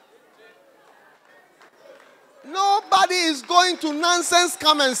 Nobody is going to nonsense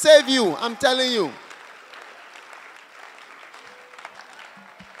come and save you. I'm telling you.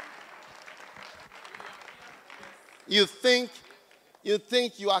 You think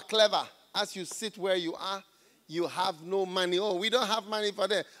you are clever as you sit where you are. You have no money. Oh, we don't have money for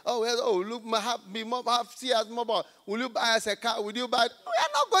that. Look, see us mobile. Will you buy us a car? Will you buy? We are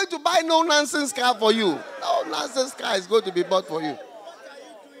not going to buy no nonsense car for you. No nonsense car is going to be bought for you.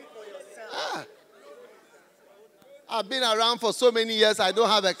 I've been around for so many years. I don't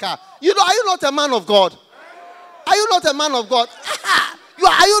have a car. You know, are you not a man of God? Are you not a man of God?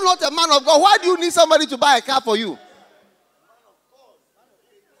 Are you not a man of God? Why do you need somebody to buy a car for you?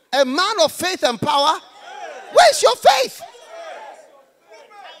 A man of faith and power. Where's your faith?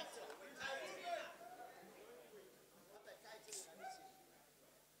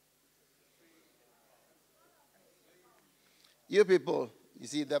 You people, you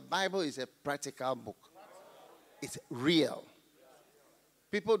see, the Bible is a practical book. It's real.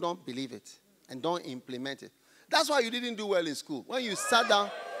 People don't believe it and don't implement it. That's why you didn't do well in school. When you sat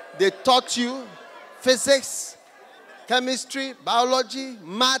down, they taught you physics, chemistry, biology,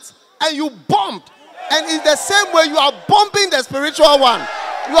 maths, and you bombed. And it's the same way you are bombing the spiritual one.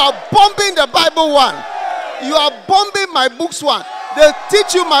 You are bombing the Bible one. You are bombing my books one. They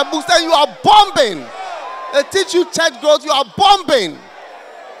teach you my books and you are bombing. They teach you church growth, you are bombing.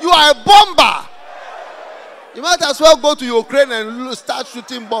 You are a bomber. You might as well go to Ukraine and start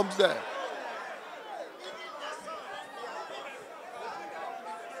shooting bombs there.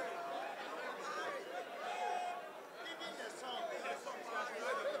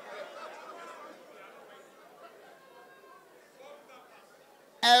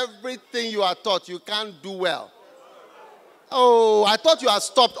 Everything you are taught, you can't do well. Oh, I thought you had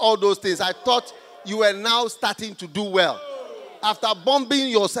stopped all those things. I thought you were now starting to do well. After bombing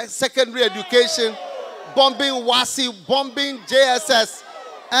your secondary education, bombing WASI, bombing JSS.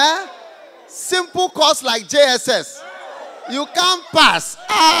 Simple course like JSS. You can't pass.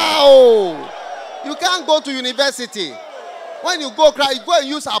 Ow! You can't go to university. When you go cry, you go and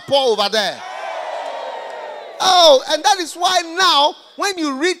use Apple over there. Oh, and that is why now, when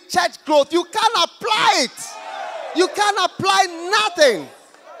you read church growth, you can't apply it. You can't apply nothing.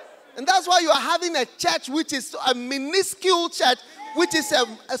 And that's why you are having a church which is a minuscule church, which is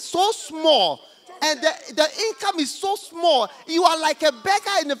so small. And the income is so small. You are like a beggar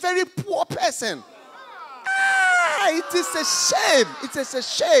and a very poor person. It is a shame. It is a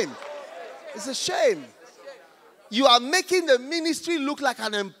shame. It's a shame. You are making the ministry look like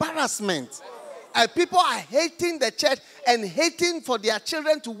an embarrassment. And people are hating the church and hating for their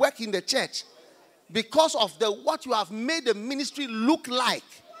children to work in the church because of what you have made the ministry look like.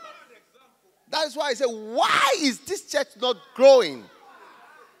 That is why I say, why is this church not growing?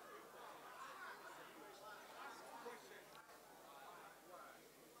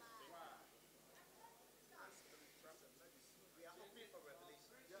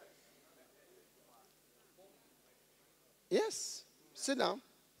 Yes, sit down.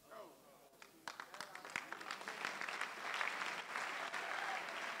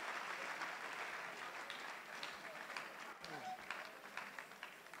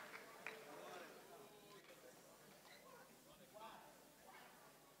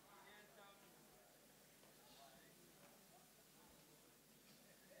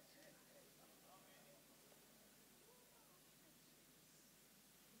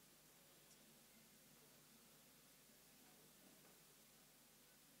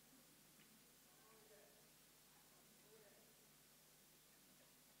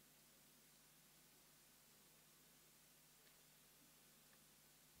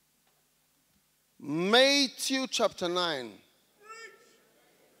 Matthew chapter 9.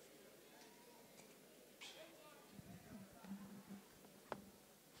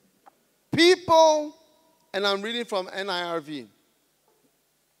 People, and I'm reading from NIRV.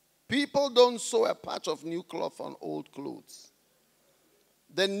 People don't sew a patch of new cloth on old clothes.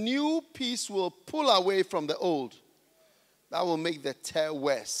 The new piece will pull away from the old. That will make the tear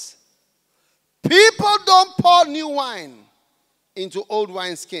worse. People don't pour new wine into old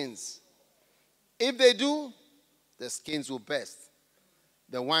wineskins. If they do, the skins will burst.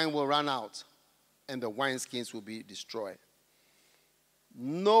 The wine will run out, and the wineskins will be destroyed.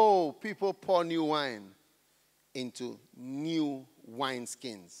 No, people pour new wine into new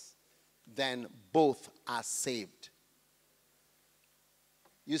wineskins. Then both are saved.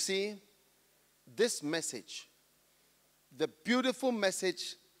 You see, this message, the beautiful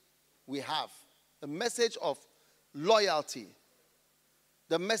message we have, the message of loyalty,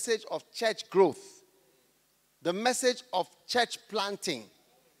 the message of church growth, the message of church planting,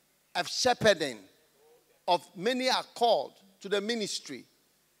 of shepherding, of many are called to the ministry,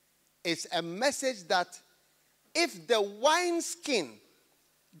 is a message that if the wineskin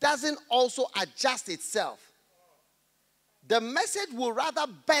doesn't also adjust itself, the message will rather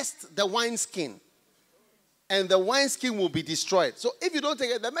burst the wineskin, and the wineskin will be destroyed. So if you don't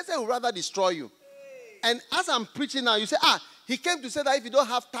take it, the message will rather destroy you. And as I'm preaching now, you say, he came to say that if you don't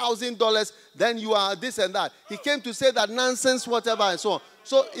have $1,000, then you are this and that. He came to say that nonsense, whatever, and so on.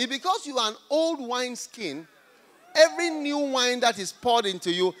 So because you are an old wineskin, every new wine that is poured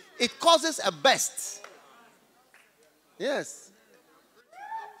into you, it causes a burst. Yes.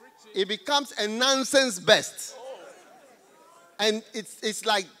 It becomes a nonsense burst. And it's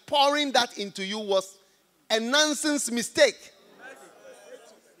like pouring that into you was a nonsense mistake.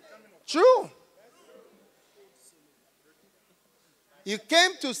 True. You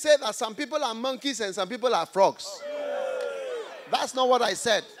came to say that some people are monkeys and some people are frogs. That's not what I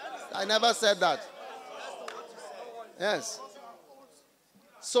said. I never said that. Yes.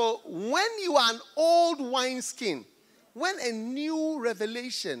 So when you are an old wineskin, when a new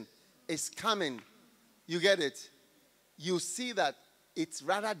revelation is coming, you get it, you see that it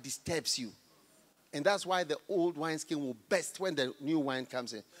rather disturbs you. And that's why the old wineskin will burst when the new wine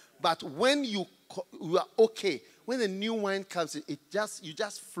comes in. But when you are okay, when the new wine comes in, you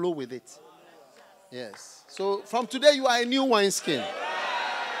just flow with it. Yes. So from today, you are a new wineskin.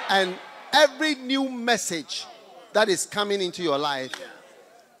 And every new message that is coming into your life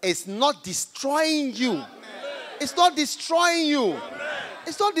is not destroying you. It's not destroying you.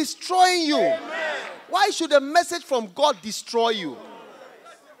 It's not destroying you. Why should a message from God destroy you?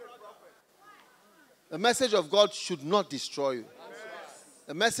 The message of God should not destroy you.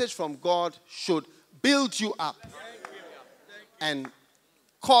 The message from God should build you up and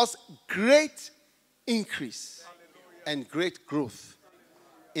cause great increase and great growth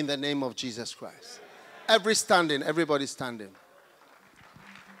in the name of Jesus Christ. Everybody standing.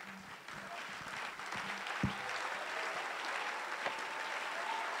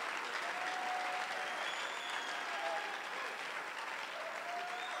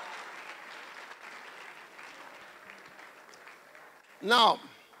 Now,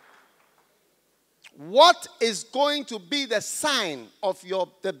 what is going to be the sign of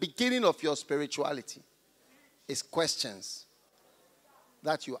the beginning of your spirituality is questions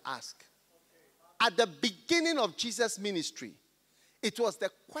that you ask. At the beginning of Jesus' ministry, it was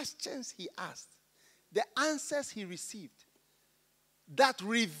the questions he asked, the answers he received, that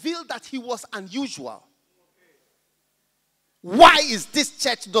revealed that he was unusual. Why is this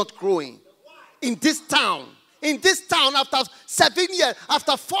church not growing in this town? In this town, after 7 years,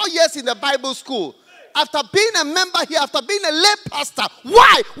 after 4 years in the Bible school, after being a member here, after being a lay pastor,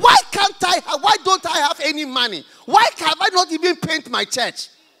 why? Why don't I have any money? Why can I not even paint my church?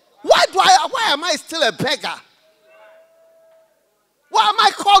 Why am I still a beggar? Why am I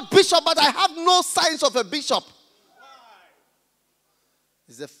called bishop, but I have no signs of a bishop?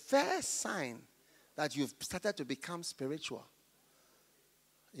 It's the first sign that you've started to become spiritual.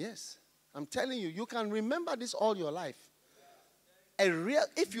 Yes. I'm telling you, you can remember this all your life.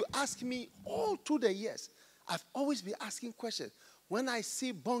 If you ask me all through the years, I've always been asking questions. When I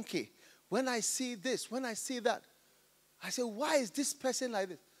see Bonke, when I see this, when I see that, I say, why is this person like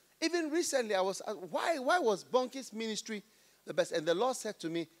this? Even recently, I was asked, why was Bonke's ministry the best? And the Lord said to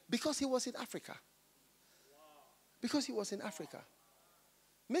me, because he was in Africa. Because he was in Africa.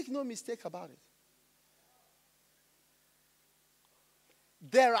 Make no mistake about it.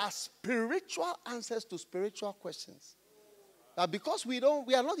 There are spiritual answers to spiritual questions. But because we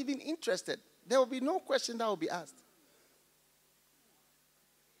are not even interested, there will be no question that will be asked.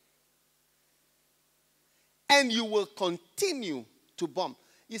 And you will continue to bomb.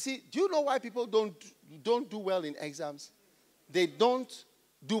 You see, do you know why people don't do well in exams? They don't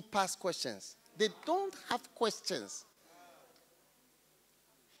do past questions. They don't have questions.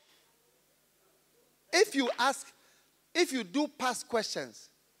 If you do past questions,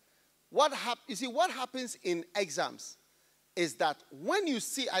 what happens in exams is that when you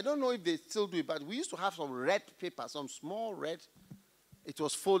see, I don't know if they still do it, but we used to have some red paper, some small red. It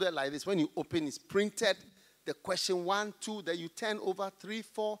was folded like this. When you open, it's printed. The question 1, 2, then you turn over 3,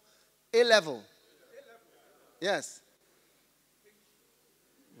 4, A level. Yes.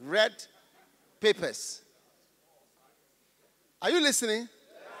 Red papers. Are you listening?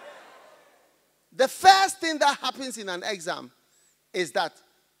 The first thing that happens in an exam is that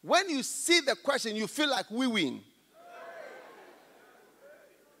when you see the question, you feel like we win.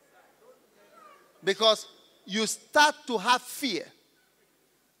 Because you start to have fear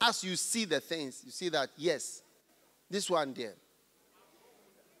as you see the things. You see that, yes, this one there,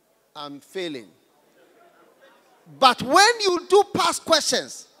 I'm failing. But when you do past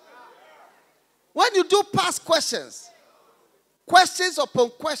questions, questions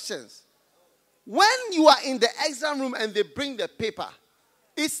upon questions, when you are in the exam room and they bring the paper,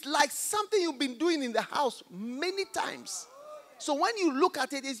 it's like something you've been doing in the house many times. So when you look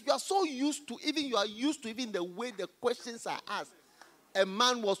at it, you are used to even the way the questions are asked. A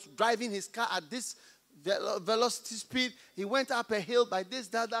man was driving his car at this velocity speed. He went up a hill by this,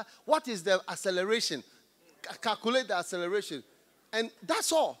 that. What is the acceleration? Calculate the acceleration. And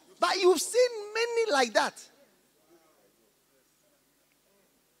that's all. But you've seen many like that.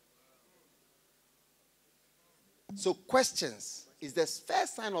 So questions is the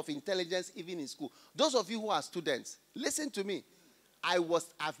first sign of intelligence even in school. Those of you who are students, listen to me.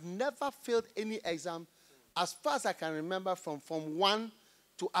 I've never failed any exam as far as I can remember from Form 1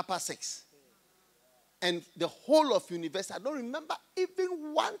 to Upper 6. And the whole of university, I don't remember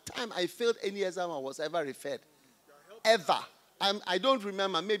even one time I failed any exam I was ever referred. Ever. I don't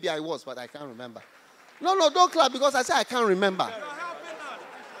remember. Maybe I was, but I can't remember. No, don't clap because I say I can't remember.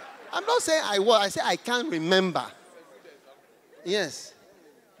 I'm not saying I was. I say I can't remember. Yes.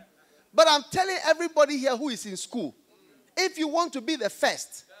 But I'm telling everybody here who is in school, if you want to be the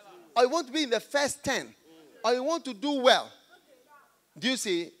first, or you want to be in the first 10, or you want to do well, do you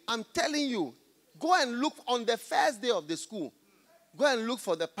see? I'm telling you, go and look on the first day of the school. Go and look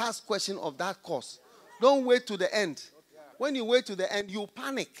for the past question of that course. Don't wait to the end. When you wait to the end, you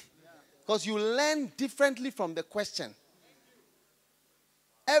panic. Because you learn differently from the question.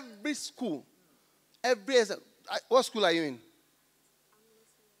 Every school, what school are you in?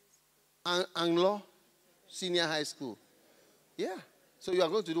 Anglo Senior High School. Yeah. So you are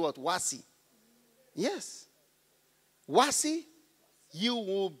going to do what? WASI. Yes. WASI, you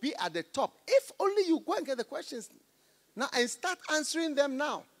will be at the top. If only you go and get the questions now and start answering them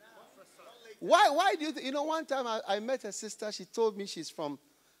now. Why do you one time I met a sister, she told me she's from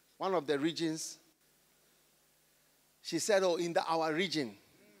one of the regions. She said, in our region,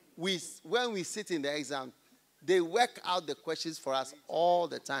 when we sit in the exam, they work out the questions for us all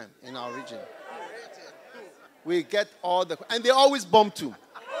the time in our region. We get and they always bomb too.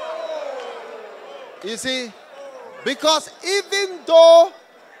 You see? Because even though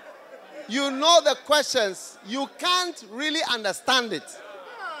you know the questions, you can't really understand it.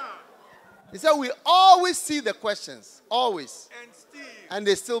 He said, we always see the questions. Always. And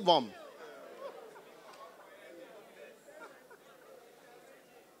they still bomb.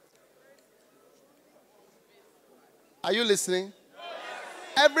 Are you listening?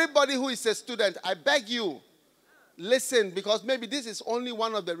 Everybody who is a student, I beg you, listen, because maybe this is only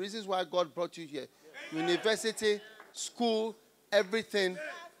one of the reasons why God brought you here. University, school, everything.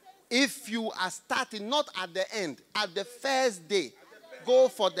 If you are starting, not at the end, at the first day, go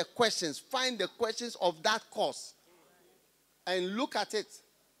for the questions. Find the questions of that course. And look at it.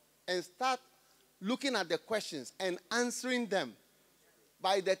 And start looking at the questions and answering them.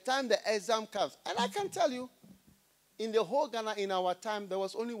 By the time the exam comes. And I can tell you, in the whole Ghana, in our time, there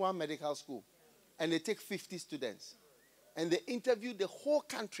was only one medical school. And they take 50 students. And they interview the whole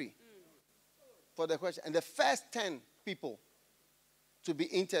country for the question. And the first 10 people to be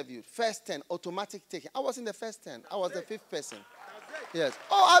interviewed, first 10, automatic taking. I was in the first 10. I was the 5th person. Yes.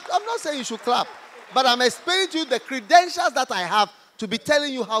 I'm not saying you should clap. But I'm explaining to you the credentials that I have to be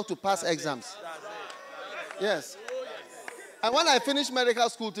telling you how to pass exams. Yes. And when I finished medical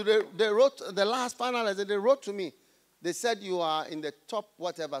school, they wrote, the last finalizer, they wrote to me. They said you are in the top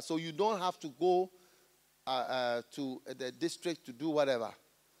whatever, so you don't have to go to the district to do whatever.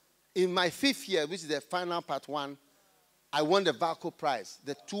 In my 5th year, which is the final part 1, I won the VALCO prize.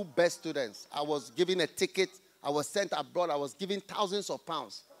 The 2 best students. I was given a ticket. I was sent abroad. I was given thousands of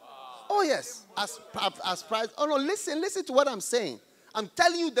pounds. Wow. Oh, yes. As prize. Oh, no, listen to what I'm saying. I'm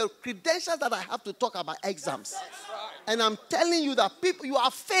telling you the credentials that I have to talk about exams. And I'm telling you that people, you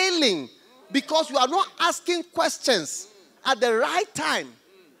are failing because you are not asking questions at the right time.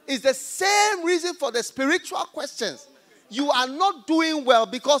 It's the same reason for the spiritual questions. You are not doing well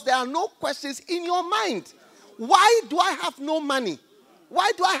because there are no questions in your mind. Why do I have no money?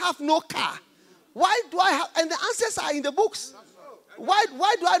 Why do I have no car? Why do I have... And the answers are in the books. Why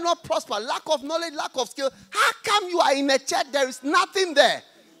do I not prosper? Lack of knowledge, lack of skill. How come you are in a church, there is nothing there?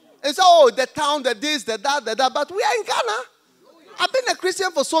 It's the town, the this, the that, the that. But we are in Ghana. I've been a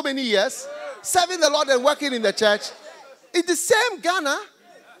Christian for so many years, serving the Lord and working in the church. It's the same Ghana.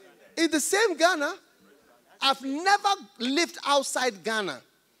 It's the same Ghana. I've never lived outside Ghana.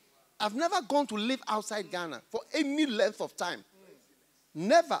 I've never gone to live outside Ghana for any length of time.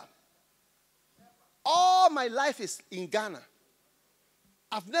 Never. All my life is in Ghana.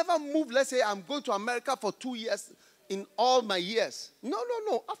 I've never moved, let's say I'm going to America for 2 years in all my years. No.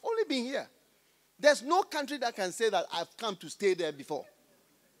 I've only been here. There's no country that can say that I've come to stay there before.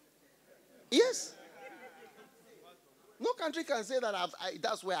 Yes. No country can say that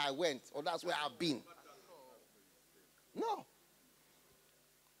that's where I went or that's where I've been. No.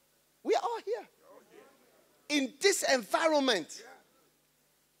 We are all here. In this environment,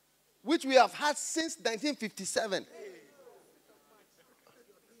 which we have had since 1957.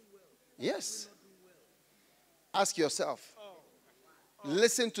 Yes. Ask yourself.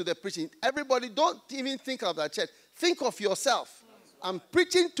 Listen to the preaching. Everybody, don't even think of that church. Think of yourself. I'm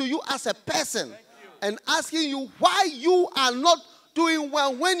preaching to you as a person and asking you why you are not doing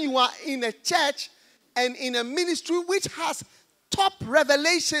well when you are in a church and in a ministry which has top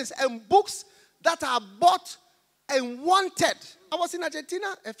revelations and books that are bought and wanted. I was in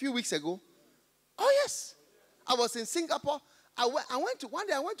Argentina a few weeks ago. Oh, yes. I was in Singapore. One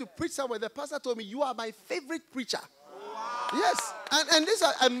day I went to preach somewhere. The pastor told me, you are my favorite preacher. Wow. Yes. And this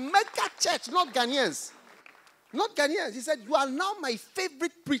is a mega church, not Ghanaians. Not Ghanaians. He said, you are now my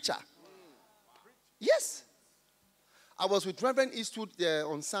favorite preacher. Yes. I was with Reverend Eastwood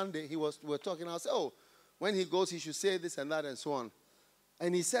on Sunday. We were talking. I said, when he goes, he should say this and that and so on.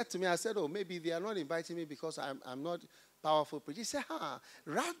 And he said to me, I said, maybe they are not inviting me because I'm not powerful preacher. He said,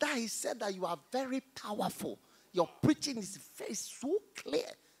 rather he said that you are very powerful. Your preaching is so clear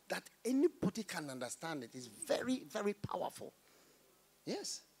that anybody can understand it. It's very, very powerful.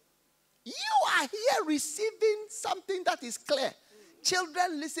 Yes. You are here receiving something that is clear.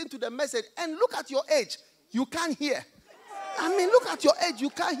 Children listen to the message and look at your age. You can't hear. I mean, look at your age. You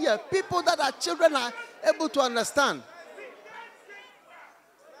can't hear. People that are children are able to understand.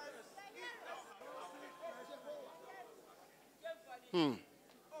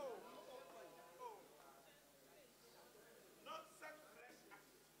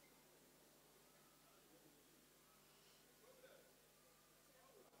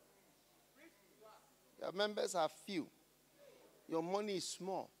 Your members are few. Your money is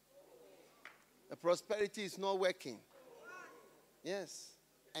small. The prosperity is not working. Yes.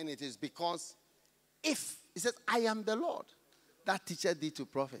 And it is because if, he says, I am the Lord that teacheth thee to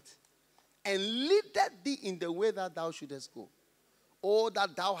profit, and leadeth thee in the way that thou shouldest go. Oh,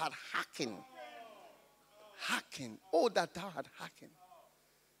 that thou had hearkened. Oh, that thou had hearkened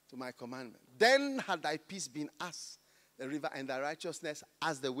to my commandment. Then had thy peace been as the river, and thy righteousness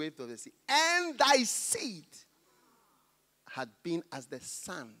as the waves of the sea. And thy seed had been as the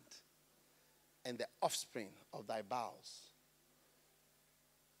sand, and the offspring of thy bowels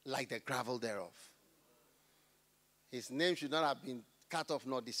like the gravel thereof. His name should not have been cut off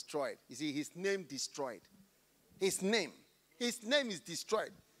nor destroyed. You see, his name destroyed. His name is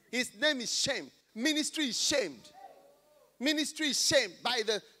destroyed. His name is shamed. Ministry is shamed. Ministry is shamed by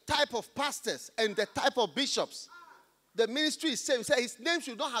the type of pastors and the type of bishops. The ministry is shamed. His name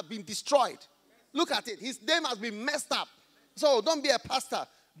should not have been destroyed. Look at it. His name has been messed up. So don't be a pastor.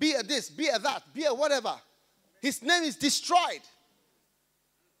 Be a this, be a that, be a whatever. His name is destroyed.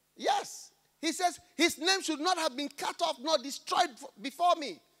 Yes. He says, his name should not have been cut off nor destroyed before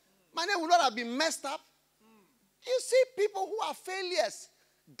me. My name would not have been messed up. You see people who are failures,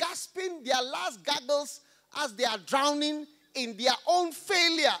 gasping their last gargles as they are drowning in their own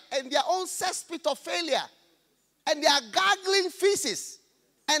failure and their own cesspit of failure. And they are gargling feces.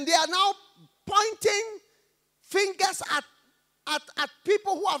 And they are now pointing fingers at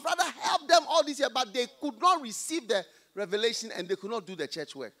people who have rather helped them all this year, but they could not receive the revelation and they could not do the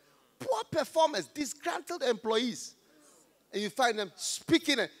church work. Poor performers, disgruntled employees. And you find them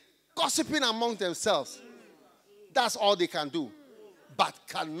speaking and gossiping among themselves. That's all they can do. But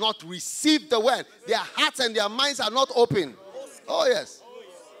cannot receive the word. Their hearts and their minds are not open. Oh, yes.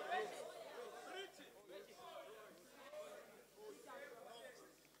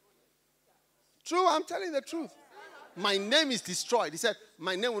 True, I'm telling the truth. My name is destroyed. He said,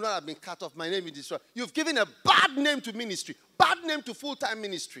 my name will not have been cut off. My name is destroyed. You've given a bad name to ministry. Bad name to full-time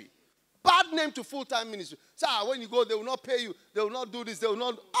ministry. Bad name to full-time ministry. So when you go, they will not pay you. They will not do this. They will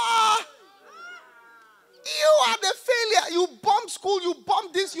not. You are the failure. You bomb school. You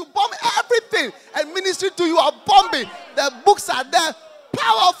bomb this. You bomb everything. And ministry to you are bombing. The books are there.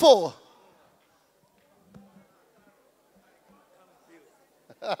 Powerful.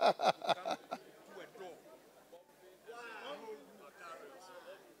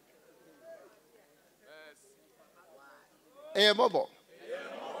 Mobo.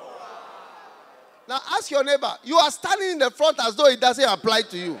 Now ask your neighbor. You are standing in the front as though it doesn't apply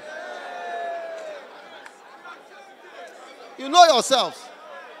to you. You know yourself.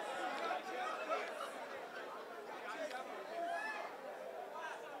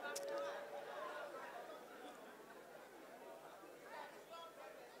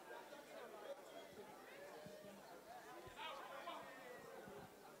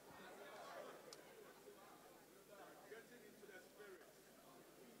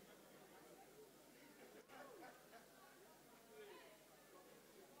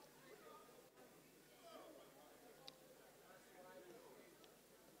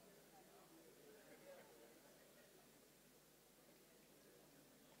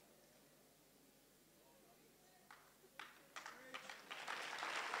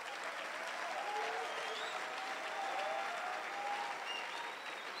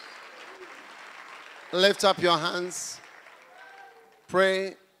 Lift up your hands.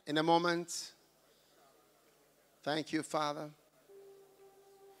 Pray in a moment. Thank you, Father,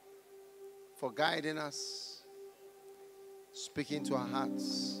 for guiding us, speaking to our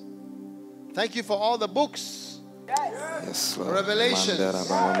hearts. Thank you for all the books. Yes, Lord. Revelations given to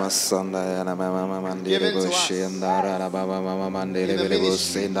us in the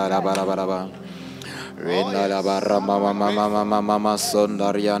ministry. Rindala barra mama mama mama mama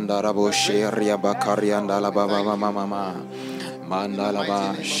sondarianda rabosheria bakarianda la baba mama mama mandala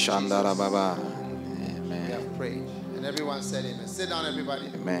ba shandala baba. Amen. We have prayed, and everyone said amen. Sit down, everybody.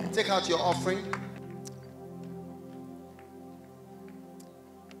 Amen. Take out your offering.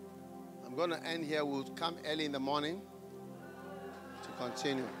 I'm going to end here. We'll come early in the morning to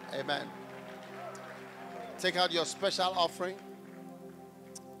continue. Amen. Take out your special offering.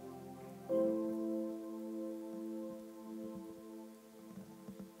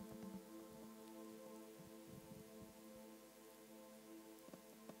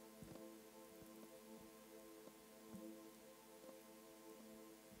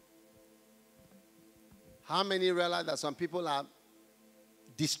 How many realize that some people are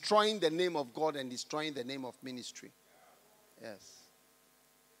destroying the name of God and destroying the name of ministry? Yes.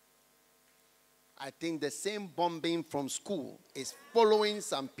 I think the same bombing from school is following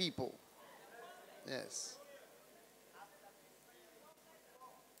some people. Yes.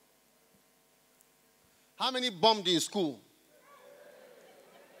 How many bombed in school?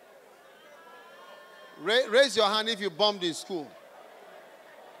 Raise your hand if you bombed in school.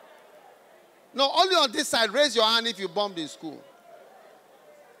 No, only on this side. Raise your hand if you bombed in school.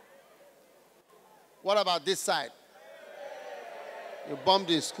 What about this side? You bombed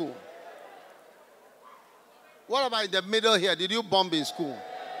in school. What about in the middle here? Did you bomb in school?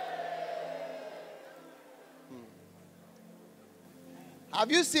 Have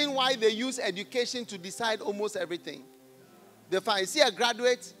you seen why they use education to decide almost everything? They find, is he a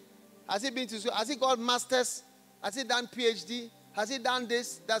graduate? Has he been to school? Has he got masters? Has he done PhD? Has he done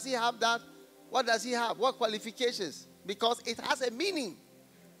this? Does he have that? What does he have? What qualifications? Because it has a meaning.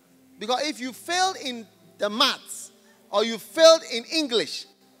 Because if you failed in the maths, or you failed in English,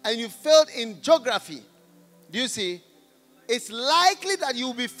 and you failed in geography, do you see? It's likely that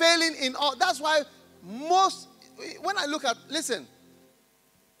you'll be failing in all. That's why most, when I look at, listen,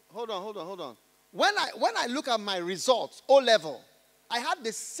 hold on. When I look at my results, O level, I had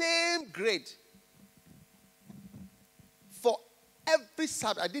the same grade for every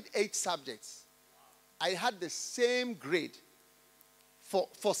subject. I did 8 subjects. I had the same grade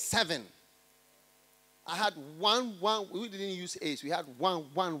for 7. I had 1. We didn't use A's. We had 1,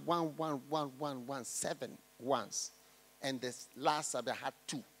 7 once. And this last subject I had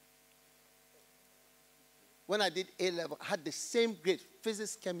 2. When I did A level, I had the same grade,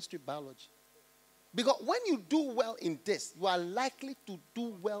 physics, chemistry, biology. Because when you do well in this, you are likely to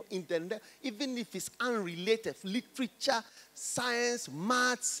do well in the, even if it's unrelated, literature, science,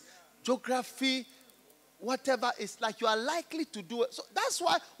 maths, geography, whatever, it's like you are likely to do it. So that's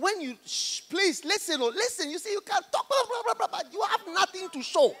why when you, please listen, you see, you can talk, blah, blah, blah, blah, but you have nothing to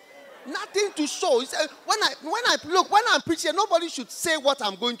show. Nothing to show. You say, when I'm preaching, nobody should say what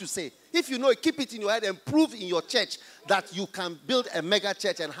I'm going to say. If you know it, keep it in your head and prove in your church that you can build a mega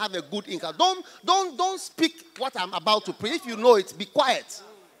church and have a good income. Don't speak what I'm about to preach. If you know it, be quiet,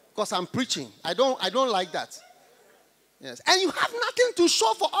 because I'm preaching. I don't like that. Yes, and you have nothing to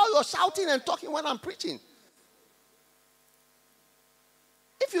show for all your shouting and talking when I'm preaching.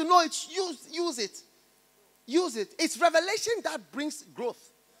 If you know it, use it. Use it. It's revelation that brings growth.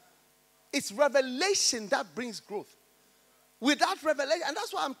 It's revelation that brings growth. Without revelation, and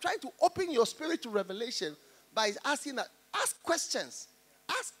that's why I'm trying to open your spirit to revelation by asking that. Ask questions.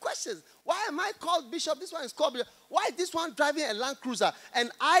 Ask questions. Why am I called bishop? This one is called bishop. Why is this one driving a Land Cruiser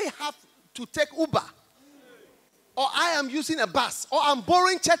and I have to take Uber? Or I am using a bus? Or I'm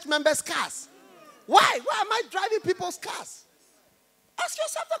borrowing church members' cars? Why? Why am I driving people's cars? Ask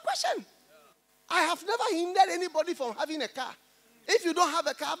yourself the question. I have never hindered anybody from having a car. If you don't have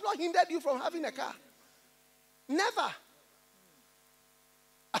a car, I've not hindered you from having a car. Never.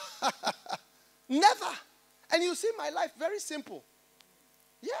 Never. And you see my life, very simple.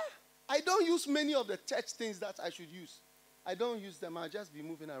 Yeah. I don't use many of the church things that I should use. I don't use them. I'll just be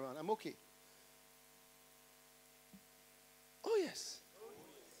moving around. I'm okay. Oh, yes.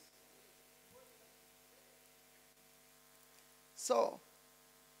 So,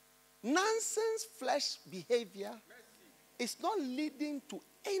 nonsense flesh behavior is not leading to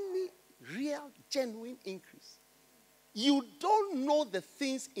any real, genuine increase. You don't know the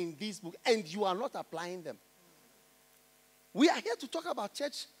things in this book and you are not applying them. We are here to talk about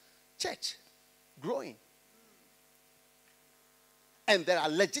church growing. And there are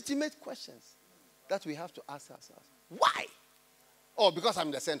legitimate questions that we have to ask ourselves. Why? Oh, because I'm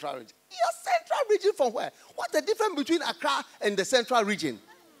in the central region. Your central region from where? What's the difference between Accra and the central region?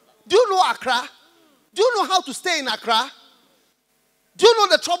 Do you know Accra? Do you know how to stay in Accra? Do you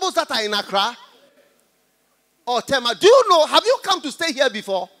know the troubles that are in Accra? Or Tema? Do you know, have you come to stay here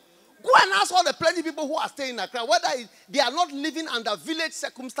before? Go and ask all the plenty people who are staying in Accra whether they are not living under village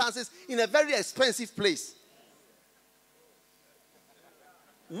circumstances in a very expensive place.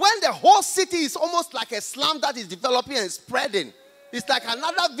 When the whole city is almost like a slum that is developing and spreading. It's like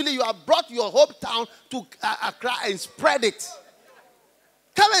another village. You have brought your hometown to Accra and spread it.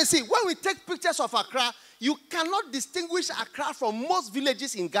 Come and see. When we take pictures of Accra, you cannot distinguish Accra from most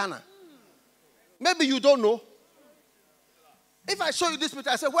villages in Ghana. Maybe you don't know. If I show you this picture,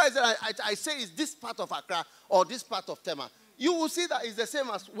 I say, where is it? I say it's this part of Accra or this part of Tema. You will see that it's the same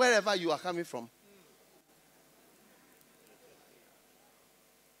as wherever you are coming from.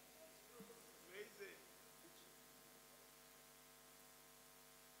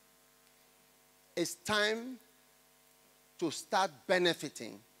 It's time to start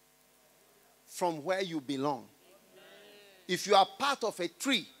benefiting from where you belong. If you are part of a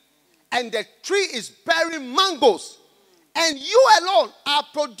tree and the tree is bearing mangoes and you alone are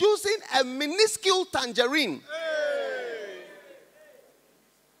producing a minuscule tangerine,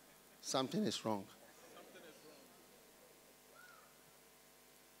 something is wrong.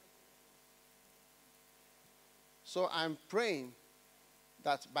 So I'm praying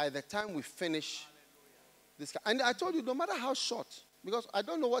that by the time we finish this, and I told you, no matter how short, because I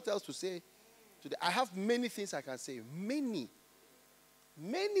don't know what else to say today. I have many things I can say. Many.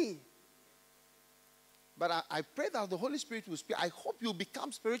 But I pray that the Holy Spirit will speak. I hope you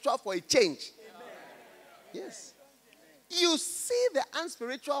become spiritual for a change. Amen. Yes. You see the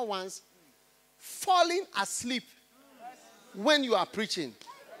unspiritual ones falling asleep when you are preaching.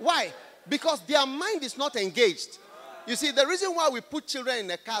 Why? Because their mind is not engaged. You see, the reason why we put children in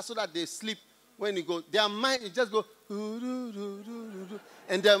the car so that they sleep when you go, their mind, it just goes,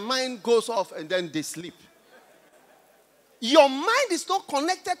 and their mind goes off and then they sleep. Your mind is not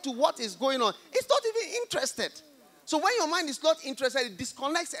connected to what is going on. It's not even interested. So when your mind is not interested, it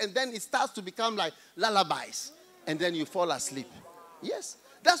disconnects and then it starts to become like lullabies. And then you fall asleep. Yes.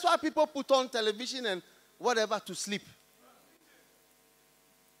 That's why people put on television and whatever to sleep.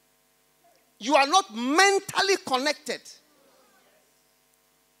 You are not mentally connected.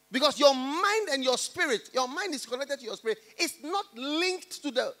 Because your mind and your spirit, your mind is connected to your spirit. It's not linked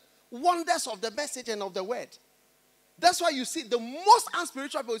to the wonders of the message and of the word. That's why you see the most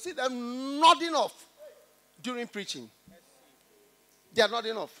unspiritual people, you see them nodding off during preaching. They are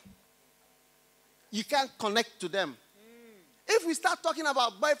nodding off. You can't connect to them. If we start talking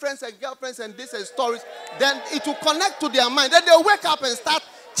about boyfriends and girlfriends and this and stories, then it will connect to their mind. Then they'll wake up and start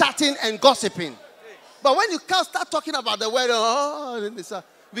chatting and gossiping. But when you can't start talking about the word,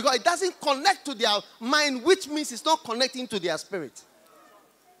 Because it doesn't connect to their mind, which means it's not connecting to their spirit.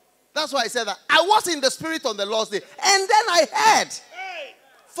 That's why I said that. I was in the spirit on the Lord's day. And then I heard.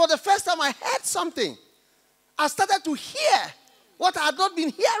 For the first time, I heard something. I started to hear what I had not been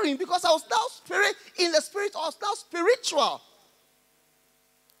hearing because I was now in the spirit. I was now spiritual.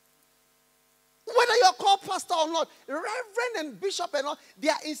 Whether you're called pastor or not, reverend and bishop and all, they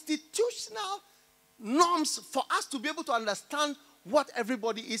are institutional norms for us to be able to understand what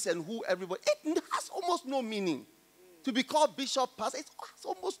everybody is and who everybody. It has almost no meaning to be called bishop, pastor. It has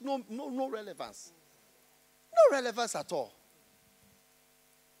almost no relevance. No relevance at all.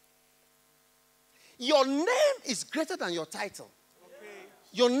 Your name is greater than your title. Okay.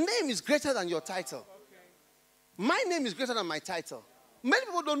 Your name is greater than your title. Okay. My name is greater than my title. Many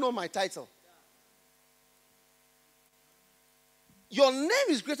people don't know my title. Your name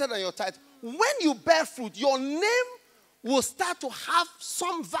is greater than your title. When you bear fruit, your name will start to have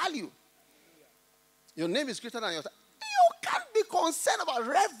some value. Your name is greater than your title. You can't be concerned about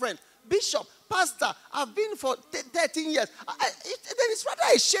reverend, bishop, pastor. I've been for 13 years. Then it's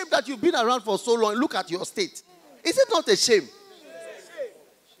rather a shame that you've been around for so long. Look at your state. Is it not a shame?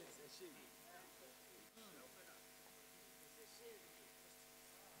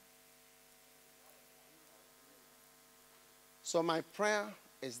 So my prayer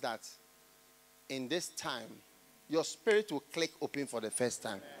is that in this time, your spirit will click open for the first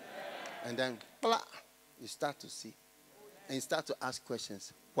time. And then, blah, you start to see. And you start to ask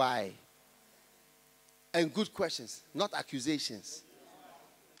questions. Why? And good questions, not accusations.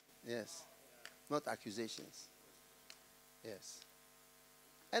 Yes. Not accusations. Yes.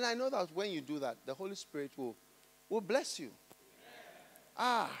 And I know that when you do that, the Holy Spirit will bless you.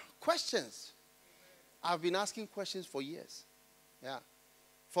 Questions. I've been asking questions for years. Yeah.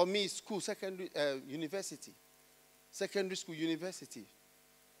 For me, school, secondary, university. Secondary school, university.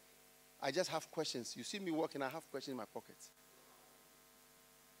 I just have questions. You see me walking, I have questions in my pocket.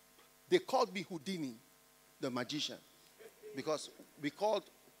 They called me Houdini, the magician. Because we called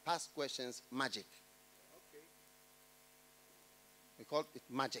past questions magic. We called it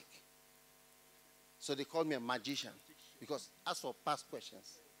magic. So they called me a magician. Because as for past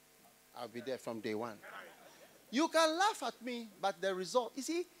questions, I'll be there from day one. You can laugh at me, but the result, you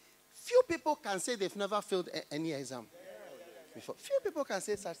see, few people can say they've never failed any exam before. Few people can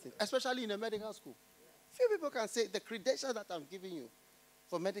say such things, especially in a medical school. Few people can say the credentials that I'm giving you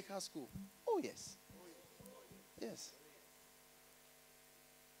for medical school. Oh, yes. Yes.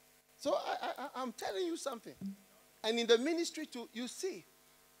 So I'm telling you something. And in the ministry too, you see,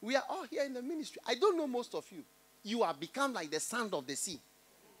 we are all here in the ministry. I don't know most of you. You have become like the sand of the sea.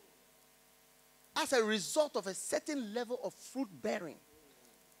 As a result of a certain level of fruit bearing.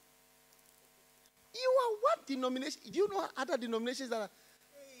 You are what denomination? Do you know other denominations that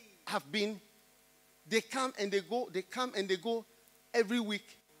have been? They come and they go. They come and they go every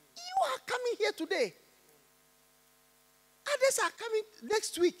week. You are coming here today. Others are coming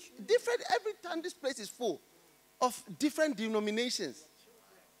next week. Different every time. This place is full of different denominations.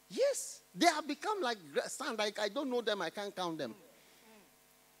 Yes, they have become like sand. Like I don't know them. I can't count them.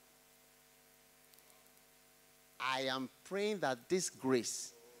 I am praying that this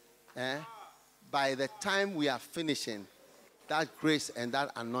grace, by the time we are finishing, that grace and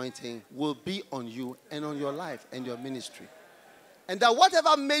that anointing will be on you and on your life and your ministry. And that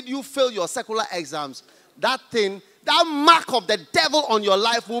whatever made you fail your secular exams, that thing, that mark of the devil on your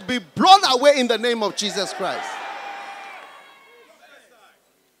life will be blown away in the name of Jesus Christ.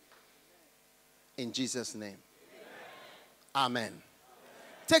 In Jesus' name. Amen.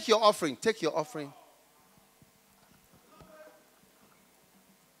 Take your offering. Take your offering.